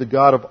 I will be the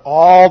God of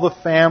all the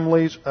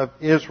families of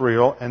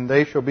Israel, and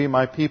they shall be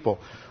my people."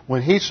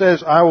 When He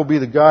says, "I will be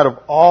the God of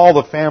all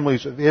the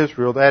families of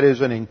Israel," that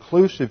is an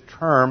inclusive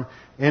term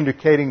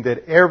indicating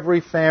that every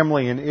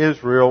family in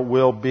Israel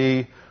will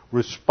be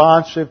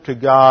responsive to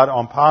God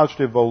on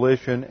positive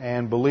volition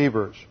and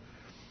believers.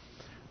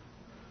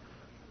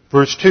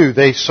 Verse 2,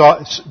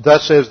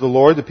 "Thus says the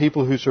Lord, the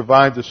people who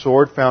survived the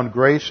sword found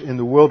grace in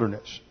the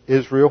wilderness.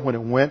 Israel, when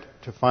it went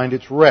to find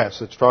its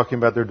rest." It's talking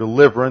about their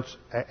deliverance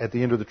at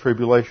the end of the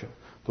tribulation.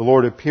 "The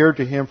Lord appeared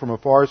to him from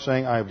afar,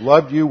 saying, I have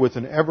loved you with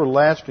an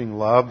everlasting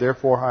love,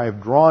 therefore I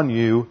have drawn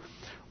you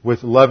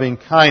with loving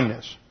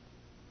kindness."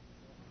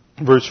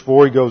 Verse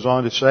 4, he goes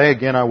on to say,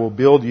 "Again I will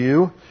build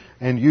you,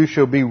 and you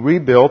shall be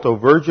rebuilt, O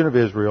Virgin of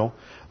Israel.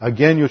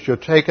 Again you shall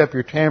take up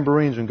your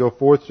tambourines and go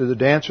forth to the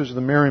dances of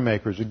the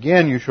merrymakers.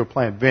 Again you shall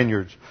plant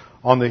vineyards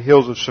on the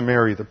hills of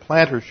Samaria. The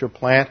planters shall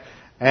plant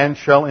and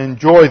shall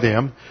enjoy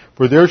them.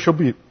 For there shall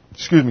be a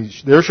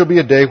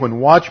day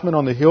when watchmen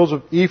on the hills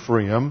of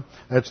Ephraim,"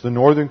 that's the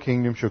northern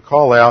kingdom, "shall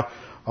call out,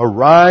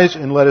 Arise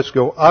and let us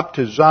go up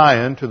to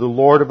Zion, to the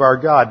Lord of our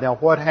God." Now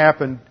what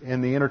happened in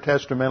the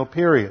intertestamental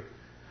period?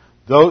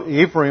 Though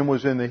Ephraim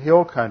was in the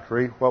hill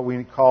country, what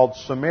we called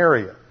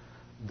Samaria.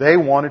 They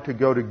wanted to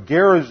go to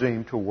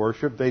Gerizim to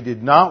worship. They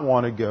did not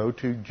want to go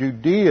to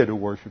Judea to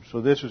worship. So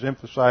this is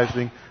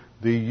emphasizing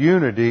the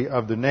unity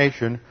of the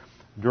nation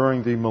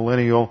during the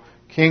millennial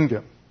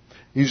kingdom.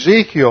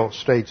 Ezekiel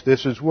states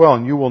this as well,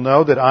 and you will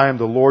know that I am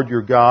the Lord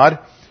your God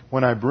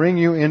when I bring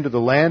you into the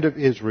land of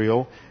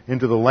Israel,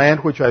 into the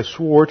land which I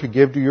swore to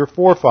give to your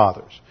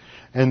forefathers.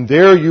 And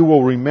there you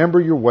will remember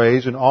your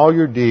ways and all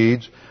your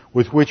deeds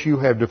with which you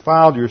have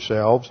defiled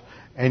yourselves,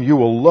 and you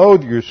will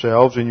loathe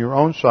yourselves in your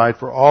own sight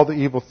for all the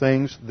evil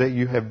things that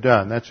you have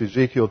done. That's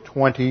Ezekiel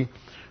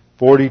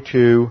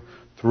 20:42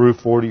 through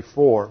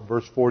 44.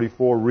 Verse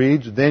 44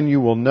 reads, Then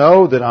you will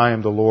know that I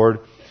am the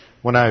Lord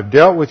when I have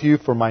dealt with you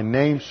for my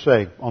name's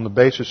sake on the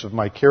basis of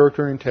my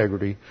character and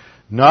integrity,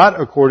 not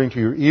according to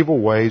your evil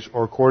ways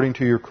or according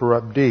to your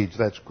corrupt deeds.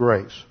 That's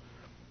grace,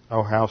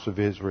 O house of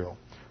Israel.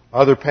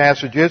 Other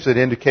passages that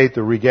indicate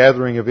the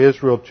regathering of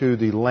Israel to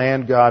the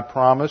land God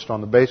promised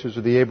on the basis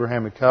of the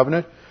Abrahamic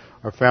covenant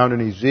are found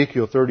in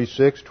Ezekiel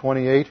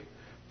 36:28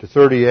 to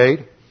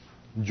 38,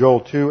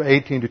 Joel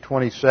 2:18 to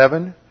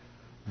 27,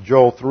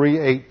 Joel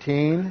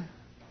 3:18,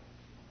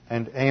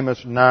 and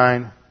Amos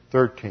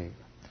 9:13.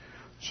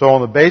 So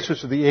on the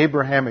basis of the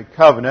Abrahamic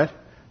covenant,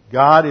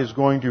 God is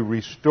going to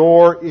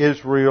restore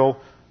Israel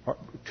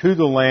to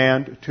the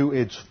land to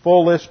its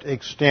fullest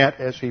extent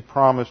as He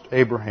promised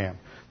Abraham.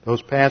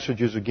 Those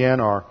passages again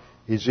are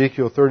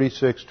Ezekiel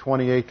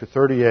 36:28 to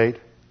 38,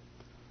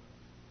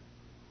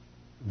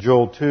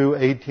 Joel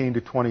 2:18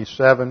 to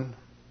 27,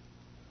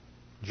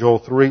 Joel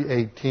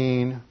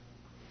 3:18,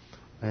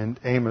 and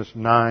Amos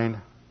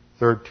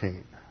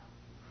 9:13.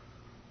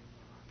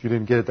 If you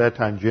didn't get it that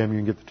time, Jim, you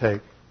can get the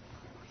tape.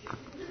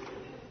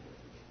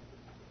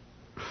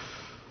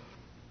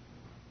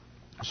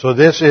 So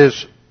that's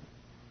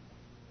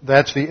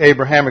the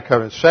Abrahamic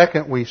covenant.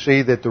 Second, we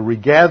see that the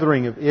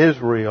regathering of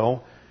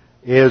Israel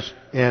is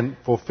in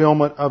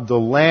fulfillment of the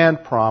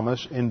land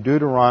promise in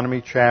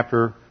Deuteronomy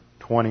chapter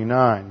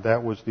 29.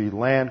 That was the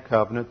land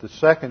covenant. The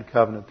second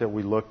covenant that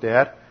we looked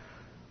at,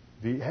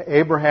 the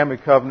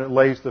Abrahamic covenant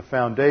lays the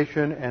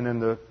foundation, and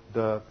then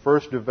the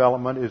first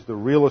development is the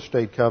real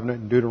estate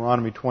covenant in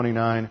Deuteronomy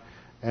 29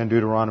 and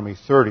Deuteronomy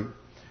 30.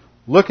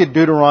 Look at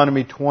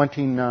Deuteronomy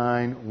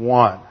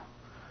 29:1.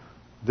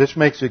 This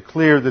makes it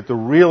clear that the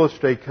real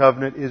estate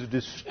covenant is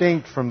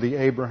distinct from the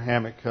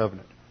Abrahamic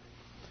covenant.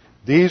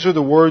 These are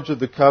the words of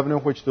the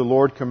covenant which the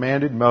Lord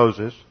commanded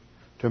Moses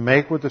to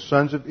make with the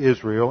sons of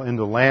Israel in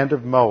the land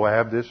of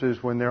Moab. This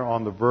is when they're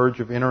on the verge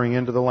of entering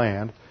into the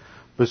land.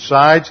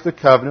 Besides the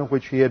covenant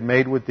which He had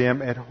made with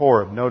them at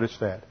Horeb. Notice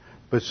that.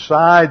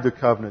 Beside the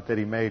covenant that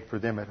He made for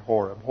them at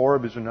Horeb.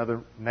 Horeb is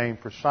another name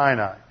for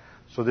Sinai.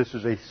 So this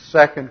is a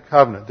second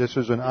covenant. This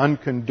is an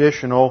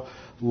unconditional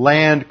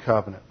land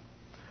covenant.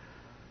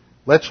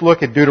 Let's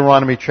look at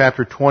Deuteronomy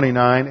chapter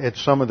 29 at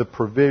some of the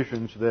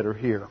provisions that are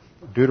here.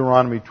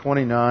 Deuteronomy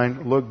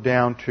 29, look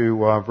down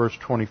to verse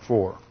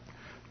 24.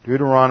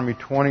 Deuteronomy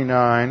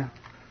 29,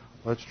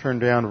 let's turn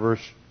down to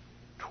verse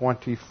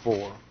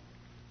 24.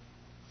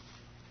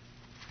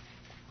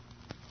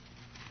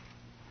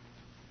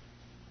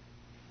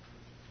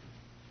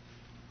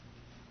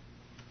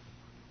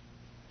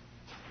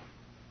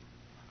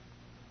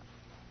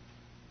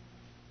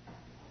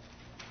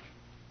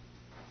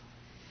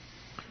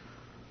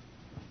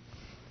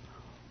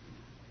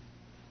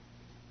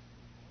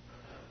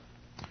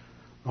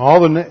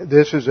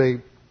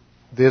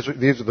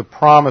 These are the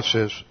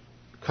promises,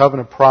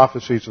 covenant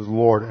prophecies of the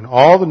Lord. And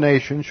all the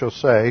nations shall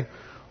say,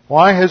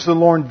 Why has the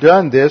Lord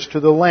done this to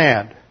the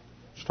land?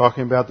 It's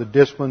talking about the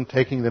discipline,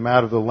 taking them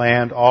out of the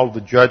land, all of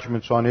the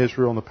judgments on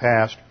Israel in the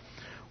past.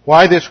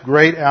 Why this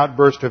great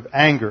outburst of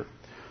anger?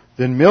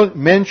 Then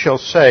men shall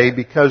say,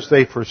 Because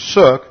they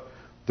forsook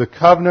the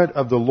covenant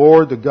of the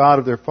Lord, the God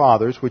of their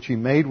fathers, which He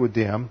made with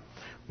them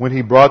when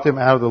He brought them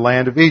out of the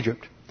land of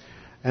Egypt.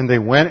 And they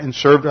went and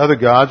served other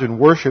gods and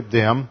worshipped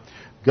them,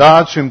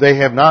 gods whom they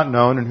have not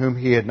known and whom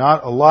He had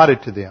not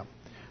allotted to them.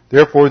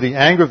 Therefore the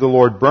anger of the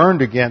Lord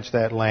burned against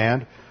that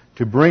land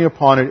to bring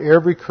upon it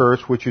every curse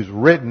which is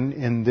written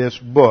in this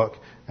book.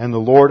 And the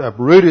Lord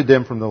uprooted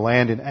them from the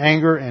land in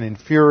anger and in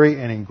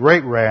fury and in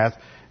great wrath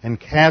and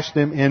cast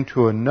them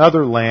into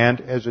another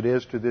land as it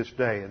is to this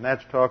day. And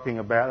that's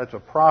a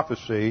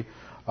prophecy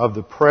of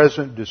the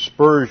present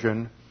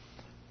dispersion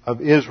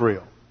of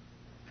Israel.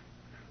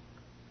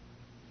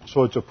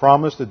 So it's a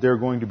promise that they're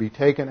going to be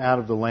taken out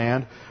of the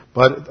land,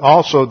 but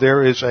also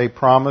there is a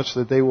promise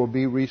that they will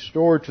be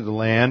restored to the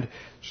land,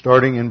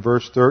 starting in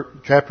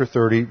chapter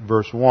 30,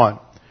 verse 1.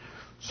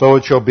 So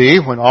it shall be,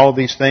 when all of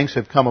these things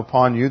have come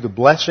upon you, the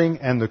blessing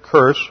and the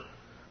curse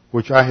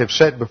which I have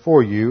set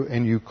before you,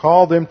 and you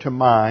call them to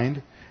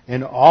mind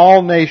in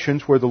all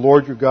nations where the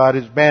Lord your God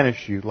has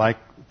banished you, like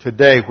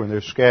today when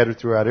they're scattered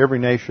throughout every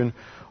nation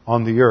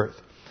on the earth.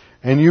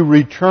 And you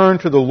return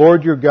to the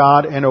Lord your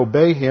God and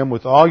obey Him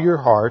with all your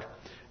heart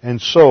and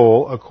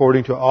soul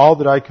according to all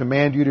that I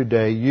command you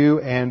today,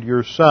 you and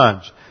your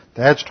sons.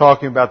 That's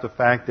talking about the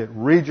fact that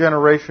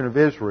regeneration of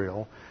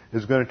Israel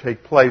is going to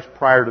take place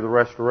prior to the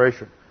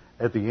restoration.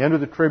 At the end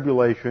of the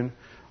tribulation,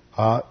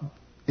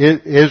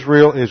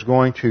 Israel is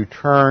going to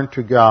turn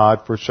to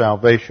God for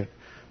salvation.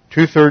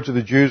 2/3 of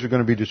the Jews are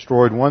going to be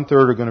destroyed.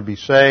 1/3 are going to be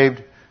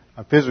saved,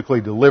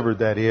 physically delivered,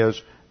 that is,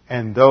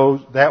 and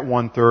that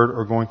 1/3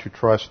 are going to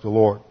trust the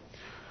Lord.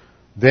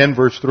 Then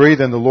verse 3,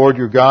 then the Lord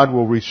your God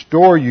will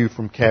restore you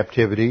from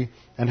captivity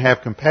and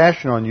have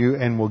compassion on you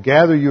and will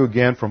gather you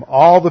again from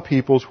all the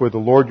peoples where the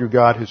Lord your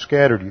God has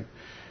scattered you.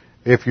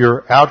 If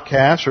your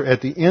outcasts are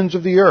at the ends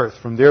of the earth,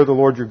 from there the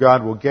Lord your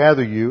God will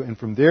gather you, and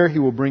from there He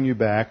will bring you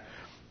back.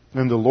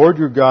 And the Lord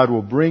your God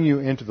will bring you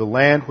into the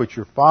land which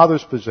your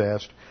fathers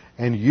possessed,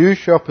 and you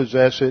shall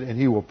possess it, and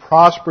He will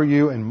prosper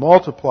you and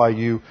multiply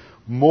you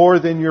more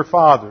than your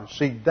fathers.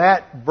 See,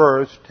 that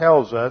verse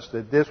tells us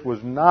that this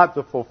was not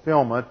the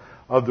fulfillment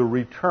of the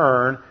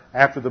return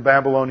after the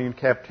Babylonian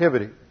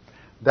captivity.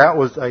 That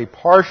was a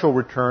partial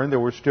return. There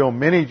were still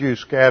many Jews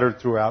scattered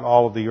throughout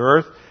all of the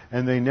earth,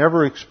 and they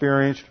never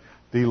experienced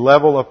the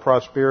level of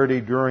prosperity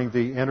during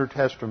the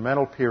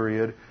intertestamental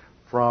period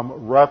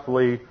from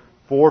roughly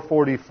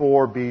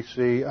 444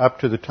 BC up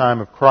to the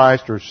time of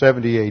Christ, or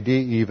 70 AD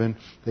even.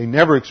 They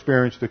never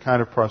experienced the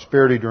kind of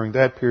prosperity during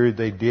that period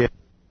they did.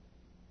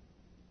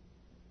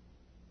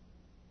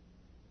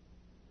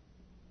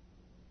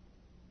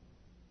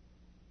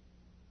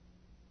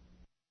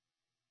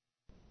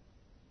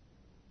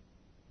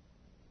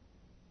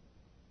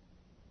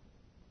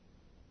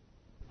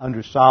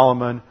 Under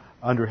Solomon,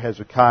 under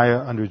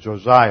Hezekiah, under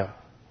Josiah.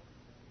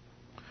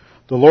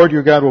 The Lord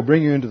your God will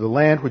bring you into the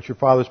land which your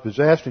fathers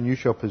possessed, and you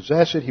shall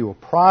possess it. He will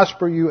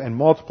prosper you and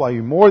multiply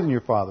you more than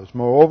your fathers.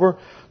 Moreover,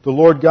 the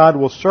Lord God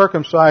will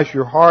circumcise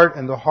your heart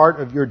and the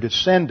heart of your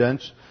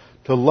descendants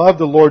to love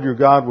the Lord your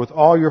God with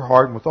all your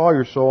heart and with all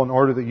your soul in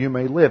order that you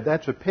may live.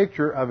 That's a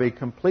picture of a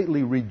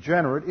completely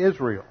regenerate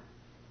Israel.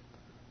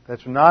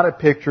 That's not a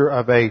picture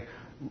of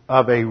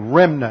a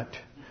remnant.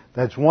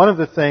 That's one of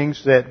the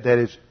things that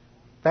is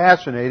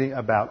fascinating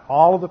about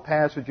all of the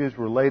passages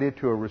related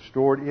to a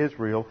restored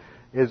Israel,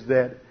 is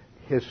that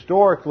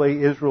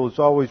historically Israel is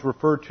always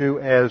referred to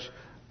as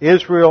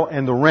Israel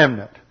and the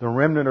remnant. The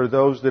remnant are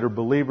those that are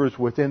believers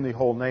within the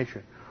whole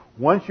nation.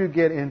 Once you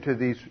get into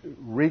these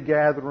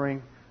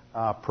regathering,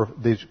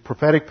 these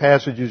prophetic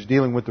passages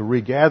dealing with the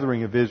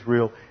regathering of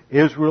Israel,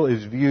 Israel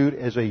is viewed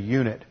as a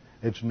unit.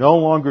 It's no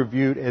longer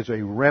viewed as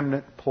a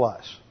remnant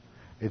plus.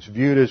 It's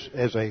viewed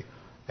as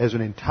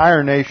an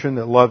entire nation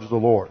that loves the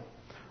Lord.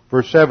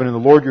 Verse 7, and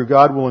the Lord your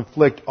God will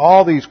inflict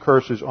all these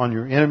curses on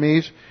your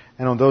enemies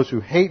and on those who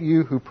hate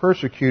you, who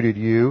persecuted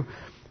you,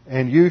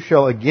 and you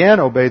shall again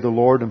obey the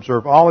Lord and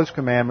observe all His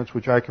commandments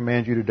which I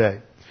command you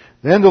today.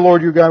 Then the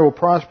Lord your God will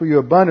prosper you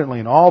abundantly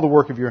in all the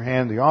work of your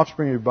hand, the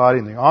offspring of your body,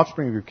 and the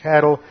offspring of your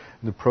cattle,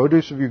 and the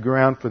produce of your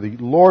ground, for the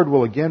Lord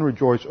will again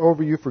rejoice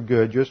over you for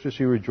good, just as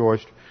He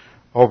rejoiced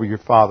over your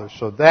fathers.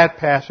 So that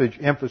passage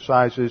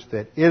emphasizes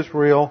that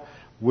Israel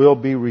will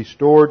be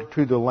restored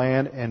to the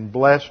land and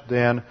blessed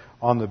then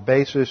on the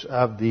basis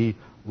of the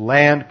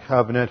land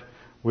covenant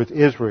with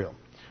Israel.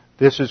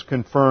 This is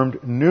confirmed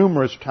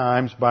numerous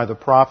times by the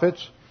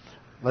prophets.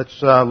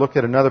 Let's look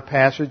at another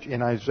passage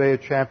in Isaiah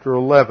chapter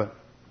 11.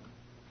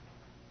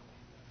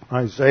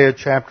 Isaiah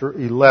chapter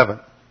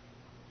 11.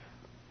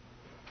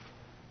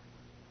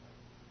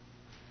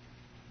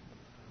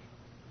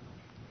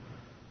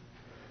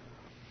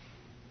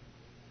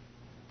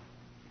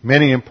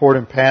 Many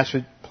important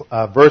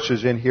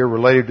verses in here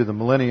related to the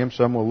millennium.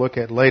 Some we'll look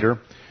at later.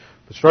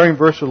 But starting in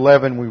verse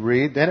 11 we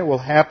read, then it will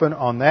happen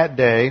on that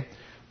day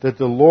that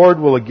the Lord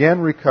will again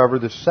recover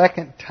the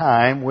second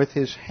time with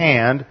His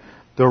hand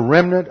the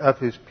remnant of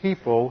His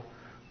people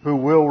who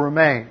will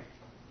remain.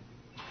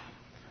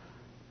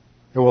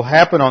 It will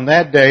happen on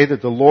that day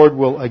that the Lord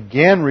will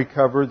again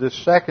recover the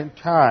second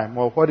time.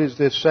 Well, what is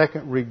this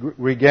second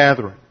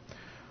regathering?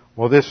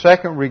 Well, this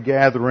second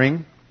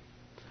regathering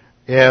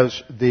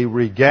is the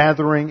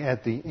regathering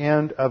at the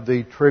end of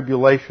the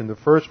tribulation. The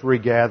first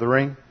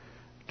regathering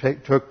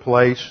took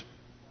place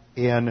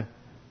in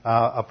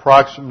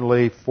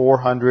approximately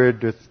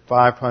 400 to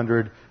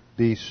 500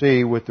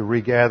 BC with the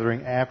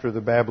regathering after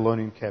the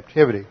Babylonian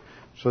captivity.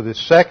 So the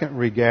second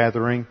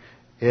regathering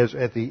is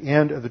at the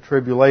end of the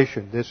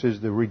tribulation. This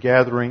is the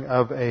regathering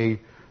of a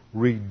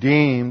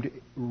redeemed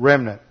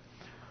remnant.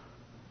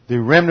 The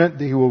remnant,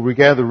 He will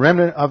regather the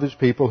remnant of His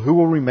people who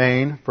will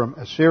remain from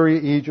Assyria,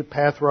 Egypt,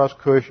 Pathros,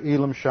 Cush,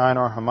 Elam,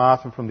 Shinar,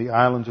 Hamath, and from the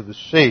islands of the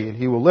sea. And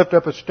He will lift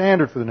up a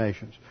standard for the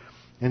nations.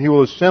 And He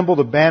will assemble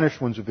the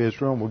banished ones of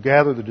Israel and will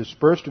gather the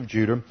dispersed of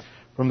Judah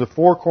from the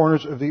four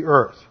corners of the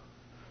earth.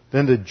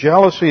 Then the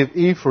jealousy of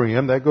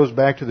Ephraim, that goes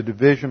back to the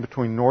division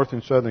between north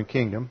and southern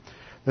kingdom.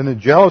 Then the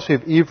jealousy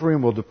of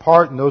Ephraim will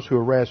depart, and those who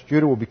harass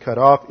Judah will be cut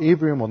off.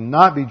 Ephraim will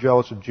not be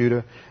jealous of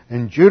Judah,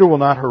 and Judah will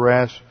not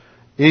harass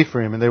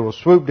Ephraim. And they will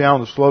swoop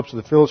down the slopes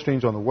of the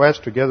Philistines on the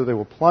west. Together they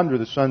will plunder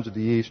the sons of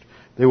the east.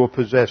 They will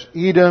possess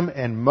Edom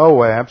and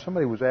Moab.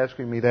 Somebody was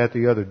asking me that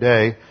the other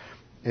day,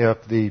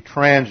 if the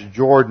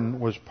Transjordan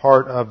was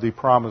part of the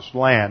promised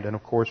land. And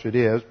of course it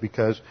is,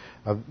 because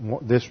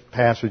this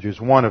passage is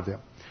one of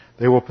them.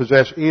 They will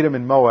possess Edom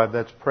and Moab,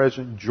 that's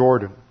present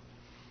Jordan.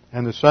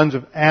 And the sons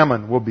of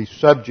Ammon will be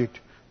subject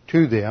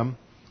to them.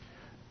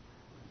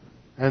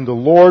 And the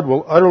Lord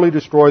will utterly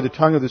destroy the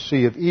tongue of the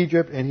sea of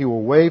Egypt, and He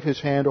will wave His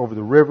hand over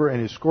the river,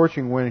 and His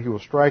scorching wind He will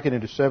strike it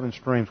into 7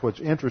 streams. What's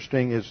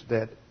interesting is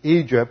that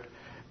Egypt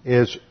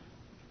is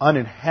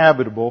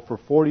uninhabitable for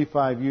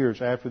 45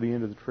 years after the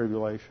end of the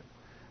tribulation.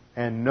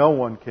 And no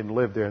one can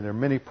live there. And there are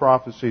many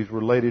prophecies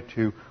related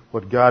to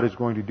what God is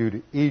going to do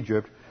to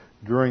Egypt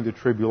during the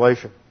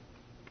tribulation.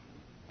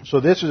 So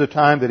this is a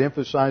time that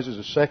emphasizes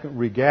a second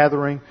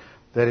regathering,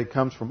 that it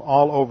comes from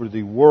all over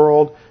the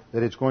world,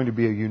 that it's going to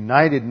be a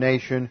united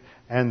nation,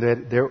 and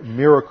that their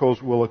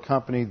miracles will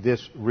accompany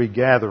this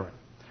regathering.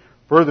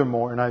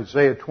 Furthermore, in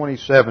Isaiah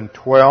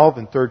 27:12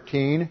 and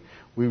 13,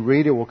 we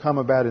read, "It will come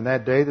about in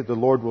that day that the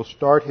Lord will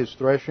start His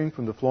threshing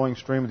from the flowing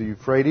stream of the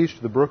Euphrates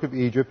to the brook of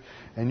Egypt,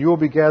 and you will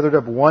be gathered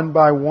up one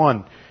by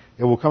one.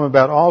 It will come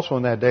about also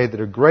in that day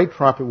that a great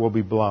trumpet will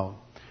be blown.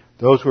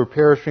 Those who are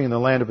perishing in the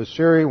land of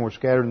Assyria and were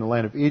scattered in the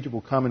land of Egypt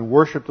will come and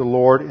worship the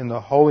Lord in the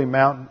holy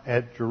mountain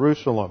at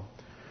Jerusalem.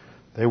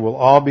 They will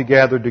all be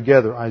gathered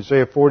together."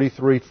 Isaiah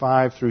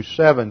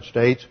 43:5-7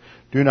 states,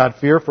 "Do not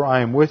fear, for I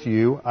am with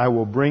you. I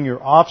will bring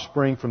your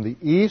offspring from the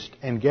east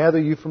and gather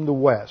you from the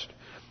west.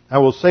 I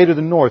will say to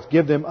the north,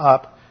 give them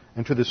up,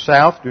 and to the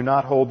south, do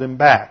not hold them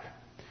back.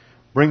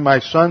 Bring my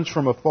sons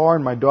from afar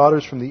and my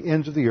daughters from the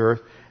ends of the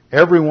earth,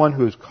 everyone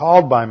who is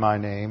called by my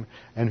name,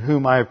 and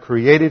whom I have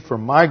created for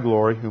my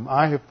glory, whom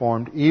I have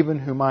formed, even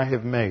whom I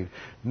have made."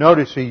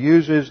 Notice he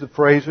uses the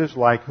phrases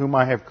like whom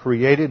I have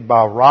created,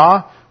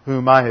 Bara,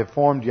 whom I have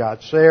formed,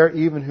 Yatser,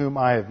 even whom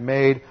I have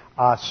made,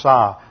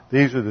 Asa.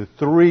 These are the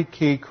 3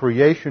 key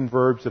creation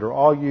verbs that are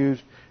all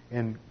used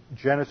in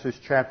Genesis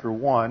chapter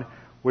 1,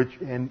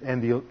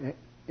 and the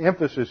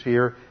emphasis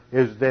here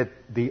is that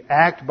the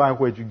act by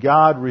which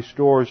God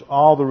restores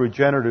all the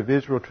regenerative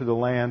Israel to the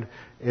land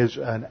is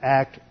an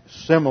act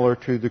similar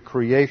to the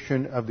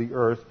creation of the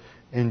earth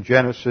in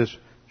Genesis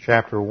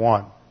chapter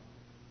 1.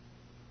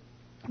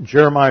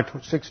 Jeremiah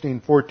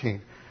 16:14.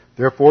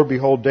 "Therefore,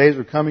 behold, days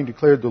are coming,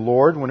 declared the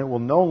Lord, when it will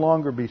no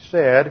longer be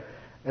said,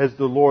 as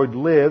the Lord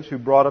lives, who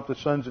brought up the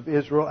sons of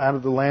Israel out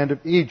of the land of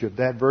Egypt."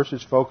 That verse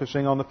is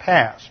focusing on the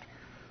past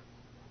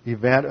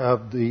event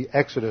of the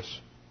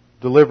Exodus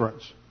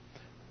deliverance.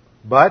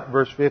 But,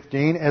 verse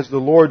 15, "As the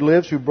Lord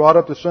lives, who brought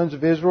up the sons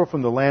of Israel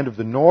from the land of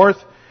the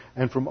north,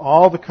 and from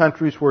all the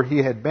countries where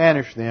He had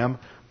banished them,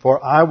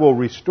 for I will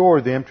restore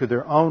them to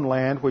their own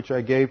land, which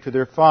I gave to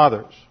their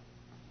fathers."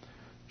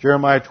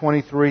 Jeremiah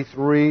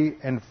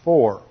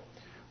 23:3-4.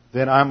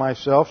 "Then I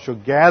myself shall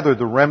gather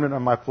the remnant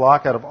of my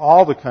flock out of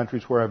all the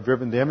countries where I have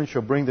driven them, and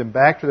shall bring them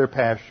back to their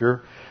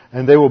pasture,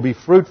 and they will be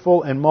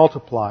fruitful and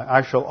multiply.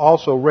 I shall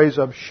also raise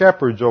up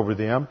shepherds over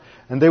them,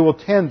 and they will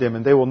tend them,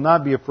 and they will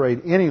not be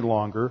afraid any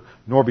longer,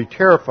 nor be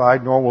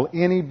terrified, nor will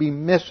any be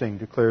missing,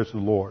 declares the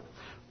Lord."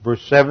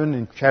 Verse 7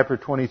 in chapter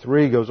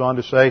 23 goes on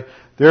to say,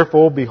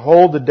 "Therefore,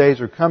 behold, the days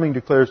are coming,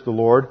 declares the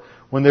Lord,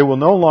 when they will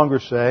no longer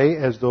say,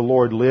 as the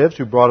Lord lives,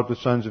 who brought up the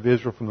sons of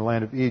Israel from the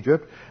land of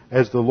Egypt,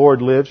 as the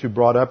Lord lives, who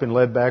brought up and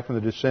led back from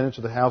the descendants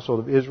of the household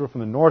of Israel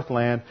from the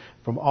northland,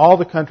 from all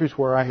the countries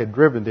where I had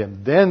driven them.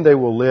 Then they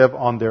will live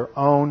on their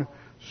own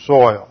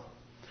soil."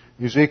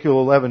 Ezekiel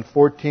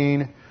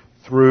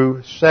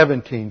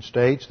 11:14-17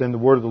 states, "Then the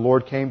word of the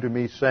Lord came to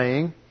me,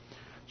 saying,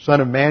 Son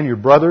of man, your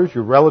brothers,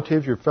 your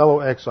relatives, your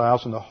fellow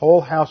exiles, and the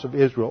whole house of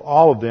Israel,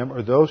 all of them,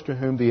 are those to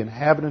whom the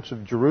inhabitants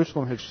of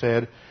Jerusalem have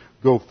said,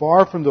 Go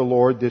far from the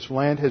Lord, this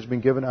land has been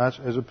given us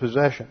as a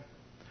possession.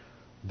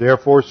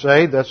 Therefore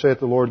say, Thus saith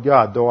the Lord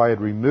God, though I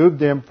had removed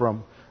them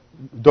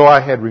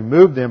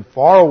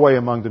far away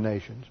among the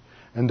nations,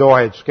 and though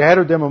I had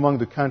scattered them among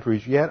the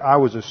countries, yet I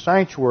was a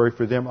sanctuary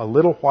for them a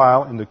little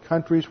while in the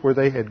countries where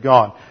they had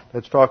gone."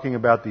 That's talking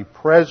about the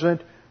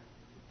present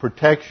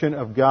protection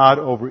of God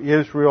over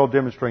Israel,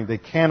 demonstrating they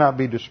cannot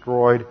be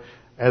destroyed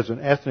as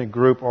an ethnic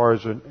group or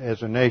as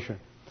a nation.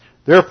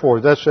 "Therefore,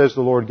 thus says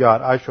the Lord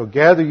God, I shall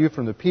gather you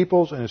from the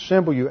peoples and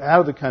assemble you out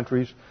of the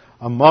countries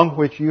among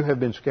which you have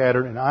been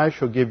scattered, and I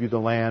shall give you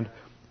the land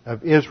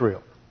of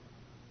Israel."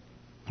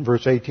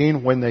 Verse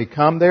 18, "When they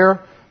come there,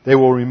 they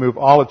will remove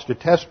all its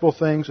detestable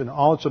things and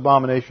all its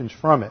abominations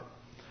from it."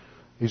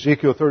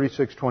 Ezekiel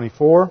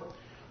 36:24,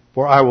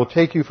 "For I will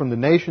take you from the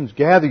nations,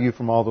 gather you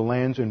from all the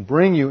lands, and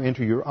bring you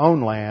into your own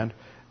land."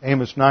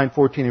 Amos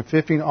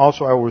 9:14-15,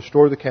 "Also I will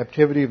restore the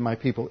captivity of my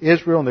people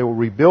Israel, and they will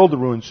rebuild the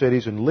ruined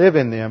cities and live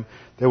in them.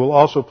 They will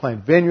also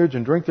plant vineyards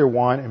and drink their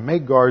wine and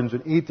make gardens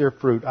and eat their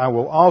fruit. I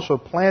will also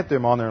plant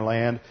them on their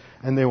land,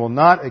 and they will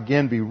not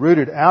again be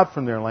rooted out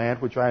from their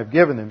land, which I have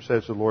given them,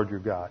 says the Lord your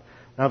God."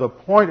 Now the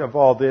point of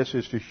all this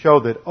is to show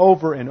that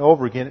over and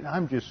over again, and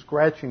I'm just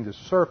scratching the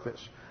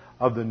surface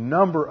of the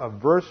number of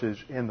verses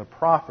in the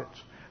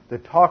prophets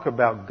that talk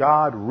about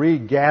God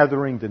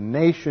regathering the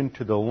nation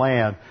to the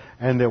land,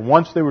 and that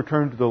once they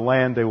return to the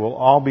land, they will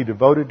all be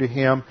devoted to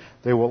Him,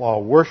 they will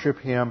all worship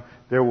Him,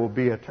 it will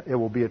be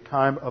a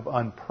time of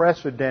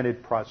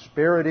unprecedented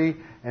prosperity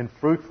and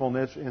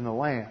fruitfulness in the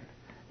land.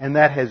 And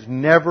that has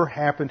never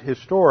happened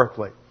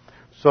historically.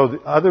 So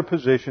the other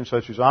positions,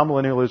 such as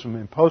amillennialism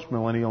and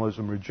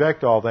postmillennialism,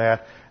 reject all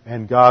that,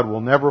 and God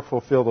will never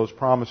fulfill those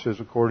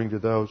promises according to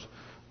those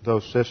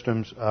those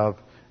systems of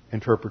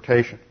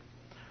interpretation.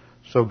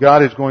 So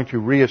God is going to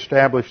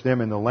reestablish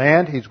them in the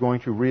land. He's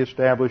going to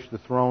reestablish the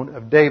throne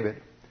of David.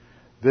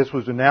 This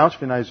was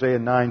announced in Isaiah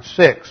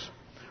 9:6.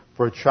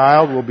 For a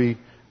child will be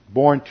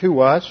born to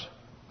us,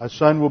 a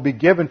son will be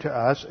given to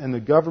us, and the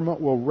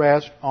government will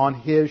rest on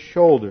his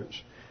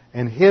shoulders.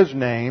 And his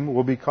name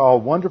will be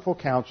called Wonderful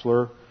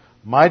Counselor,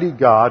 Mighty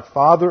God,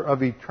 Father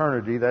of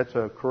Eternity. That's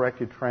a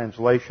corrected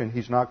translation.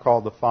 He's not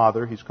called the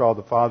Father. He's called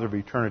the Father of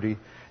Eternity,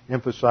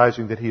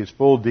 emphasizing that He is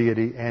full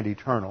deity and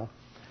eternal.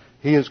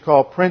 He is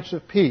called Prince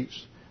of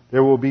Peace.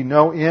 There will be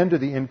no end to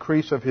the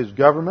increase of His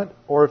government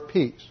or of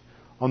peace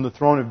on the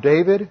throne of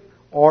David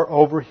or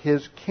over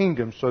His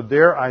kingdom. So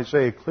there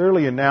Isaiah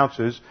clearly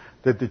announces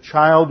that the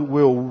child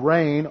will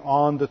reign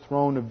on the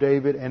throne of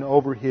David and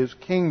over His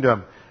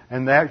kingdom.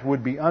 And that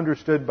would be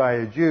understood by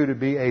a Jew to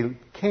be a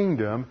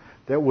kingdom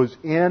that was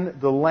in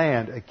the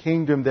land, a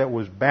kingdom that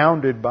was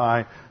bounded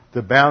by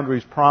the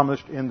boundaries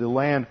promised in the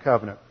land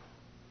covenant.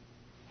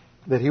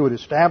 That He would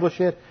establish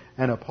it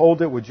and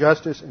uphold it with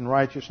justice and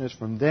righteousness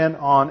from then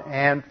on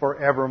and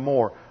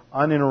forevermore,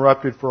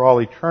 uninterrupted for all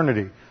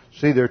eternity.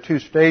 See, there are two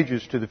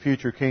stages to the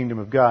future kingdom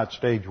of God.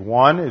 Stage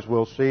 1, as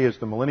we'll see, is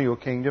the millennial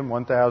kingdom,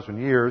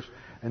 1,000 years,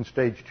 and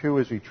stage 2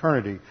 is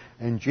eternity.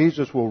 And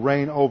Jesus will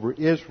reign over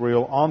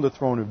Israel on the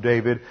throne of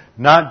David,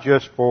 not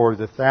just for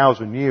the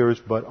 1,000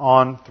 years, but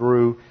on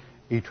through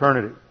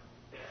eternity.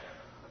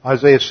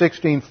 Isaiah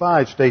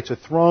 16:5 states, a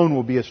throne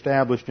will be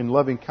established in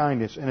loving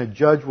kindness, and a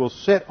judge will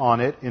sit on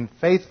it in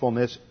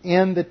faithfulness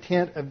in the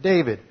tent of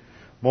David.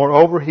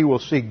 Moreover, He will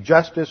seek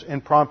justice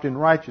and prompt in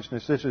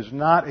righteousness. This is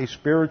not a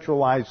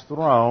spiritualized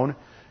throne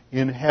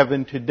in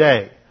heaven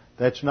today.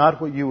 That's not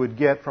what you would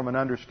get from an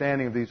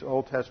understanding of these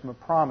Old Testament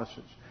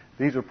promises.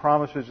 These are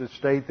promises that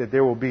state that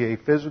there will be a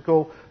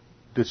physical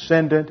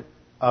descendant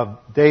of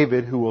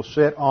David who will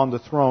sit on the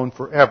throne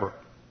forever.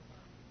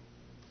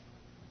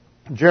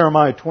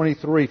 Jeremiah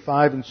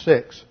 23:5 and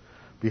 6.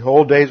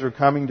 Behold, days are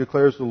coming,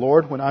 declares the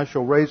Lord, when I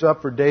shall raise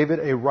up for David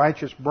a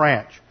righteous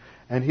branch,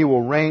 and he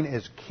will reign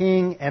as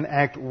king and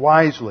act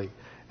wisely,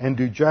 and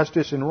do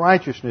justice and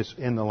righteousness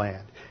in the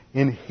land.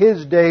 In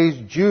his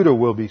days Judah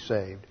will be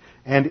saved,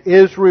 and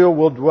Israel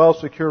will dwell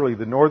securely.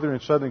 The northern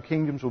and southern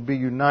kingdoms will be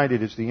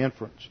united as the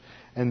inference.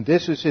 And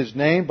this is his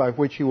name by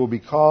which he will be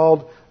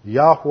called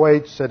Yahweh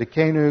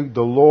Tzedekenu,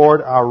 the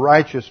Lord our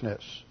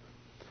righteousness.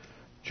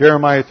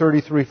 Jeremiah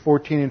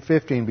 33:14 and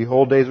 15.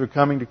 Behold, days are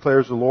coming,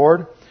 declares the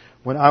Lord,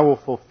 when I will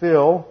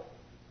fulfill...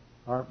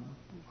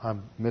 I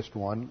missed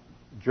one.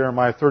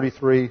 Jeremiah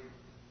 33...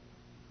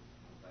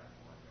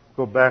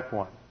 Go back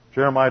one.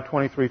 Jeremiah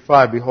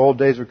 23:5. Behold,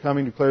 days are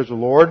coming, declares the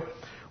Lord,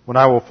 when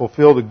I will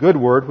fulfill the good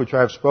word which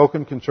I have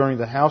spoken concerning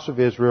the house of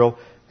Israel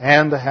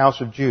and the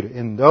house of Judah.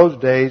 In those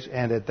days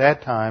and at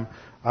that time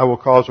I will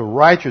cause a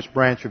righteous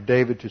branch of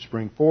David to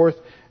spring forth,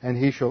 and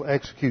he shall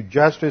execute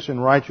justice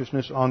and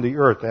righteousness on the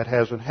earth. That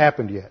hasn't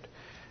happened yet.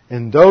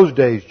 In those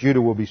days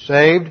Judah will be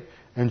saved,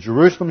 and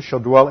Jerusalem shall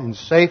dwell in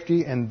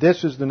safety, and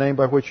this is the name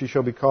by which he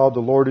shall be called, the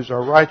Lord is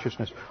our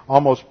righteousness.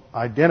 Almost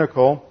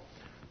identical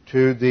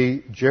to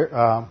the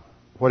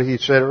what he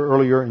said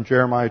earlier in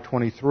Jeremiah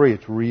 23.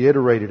 It's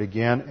reiterated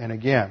again and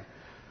again.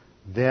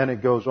 Then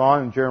it goes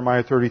on in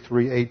Jeremiah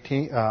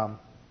 33:18.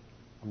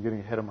 I'm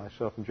getting ahead of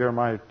myself. In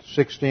Jeremiah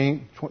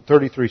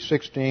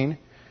 33:16.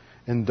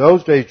 In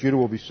those days Judah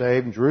will be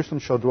saved, and Jerusalem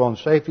shall dwell in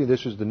safety.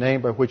 This is the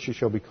name by which he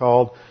shall be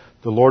called,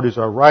 the Lord is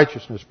our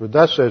righteousness. For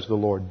thus says the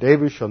Lord,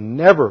 David shall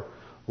never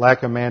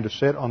lack a man to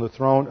sit on the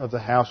throne of the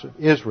house of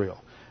Israel.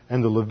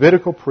 And the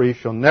Levitical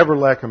priest shall never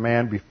lack a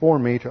man before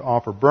me to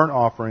offer burnt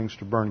offerings,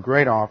 to burn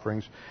grain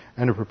offerings,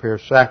 and to prepare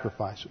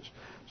sacrifices.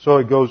 So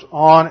it goes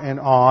on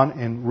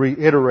and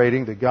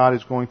reiterating that God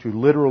is going to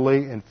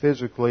literally and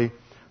physically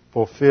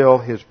fulfill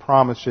His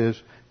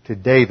promises to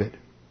David.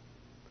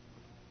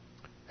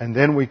 And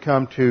then we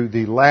come to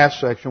the last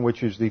section,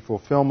 which is the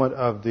fulfillment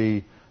of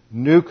the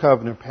New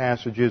Covenant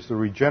passages, the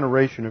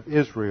regeneration of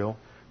Israel,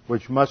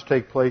 which must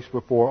take place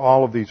before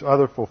all of these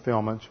other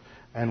fulfillments.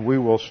 And we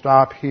will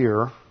stop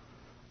here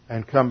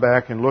and come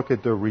back and look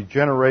at the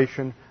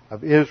regeneration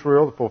of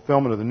Israel, the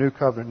fulfillment of the New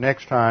Covenant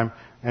next time,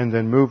 and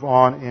then move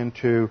on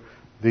into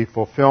the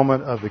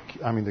fulfillment of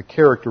the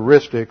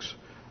characteristics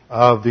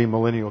of the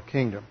millennial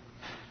kingdom,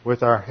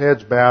 with our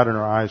heads bowed and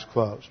our eyes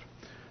closed.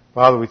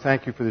 Father, we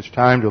thank you for this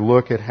time to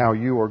look at how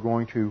you are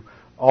going to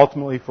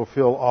ultimately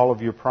fulfill all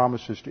of your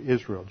promises to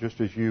Israel.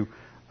 Just as you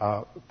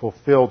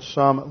fulfilled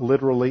some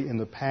literally in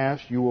the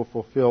past, you will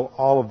fulfill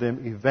all of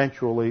them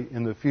eventually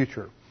in the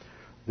future.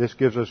 This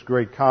gives us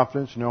great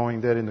confidence,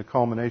 knowing that in the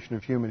culmination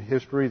of human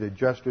history, that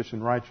justice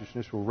and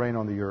righteousness will reign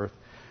on the earth,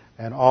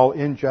 and all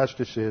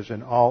injustices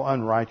and all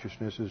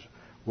unrighteousnesses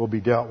will be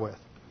dealt with.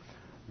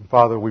 And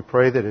Father, we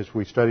pray that as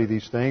we study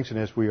these things and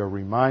as we are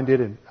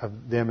reminded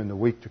of them in the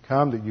week to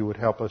come, that you would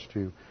help us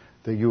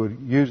that you would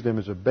use them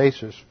as a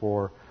basis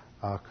for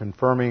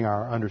confirming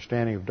our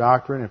understanding of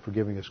doctrine and for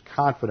giving us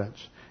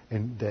confidence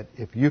in that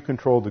if you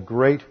control the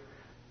great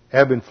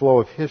ebb and flow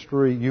of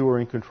history, you are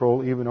in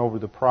control even over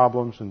the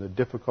problems and the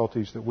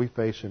difficulties that we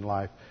face in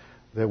life.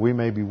 that we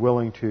may be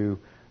willing to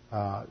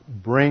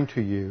bring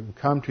to you,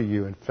 come to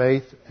you in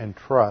faith and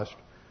trust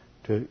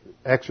to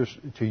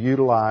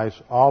utilize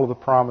all of the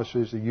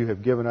promises that you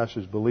have given us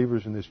as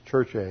believers in this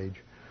church age,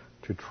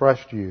 to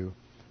trust you,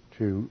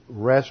 to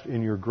rest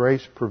in your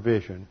grace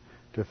provision,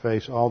 to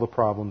face all the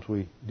problems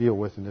we deal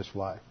with in this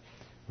life.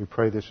 We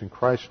pray this in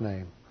Christ's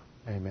name.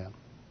 Amen.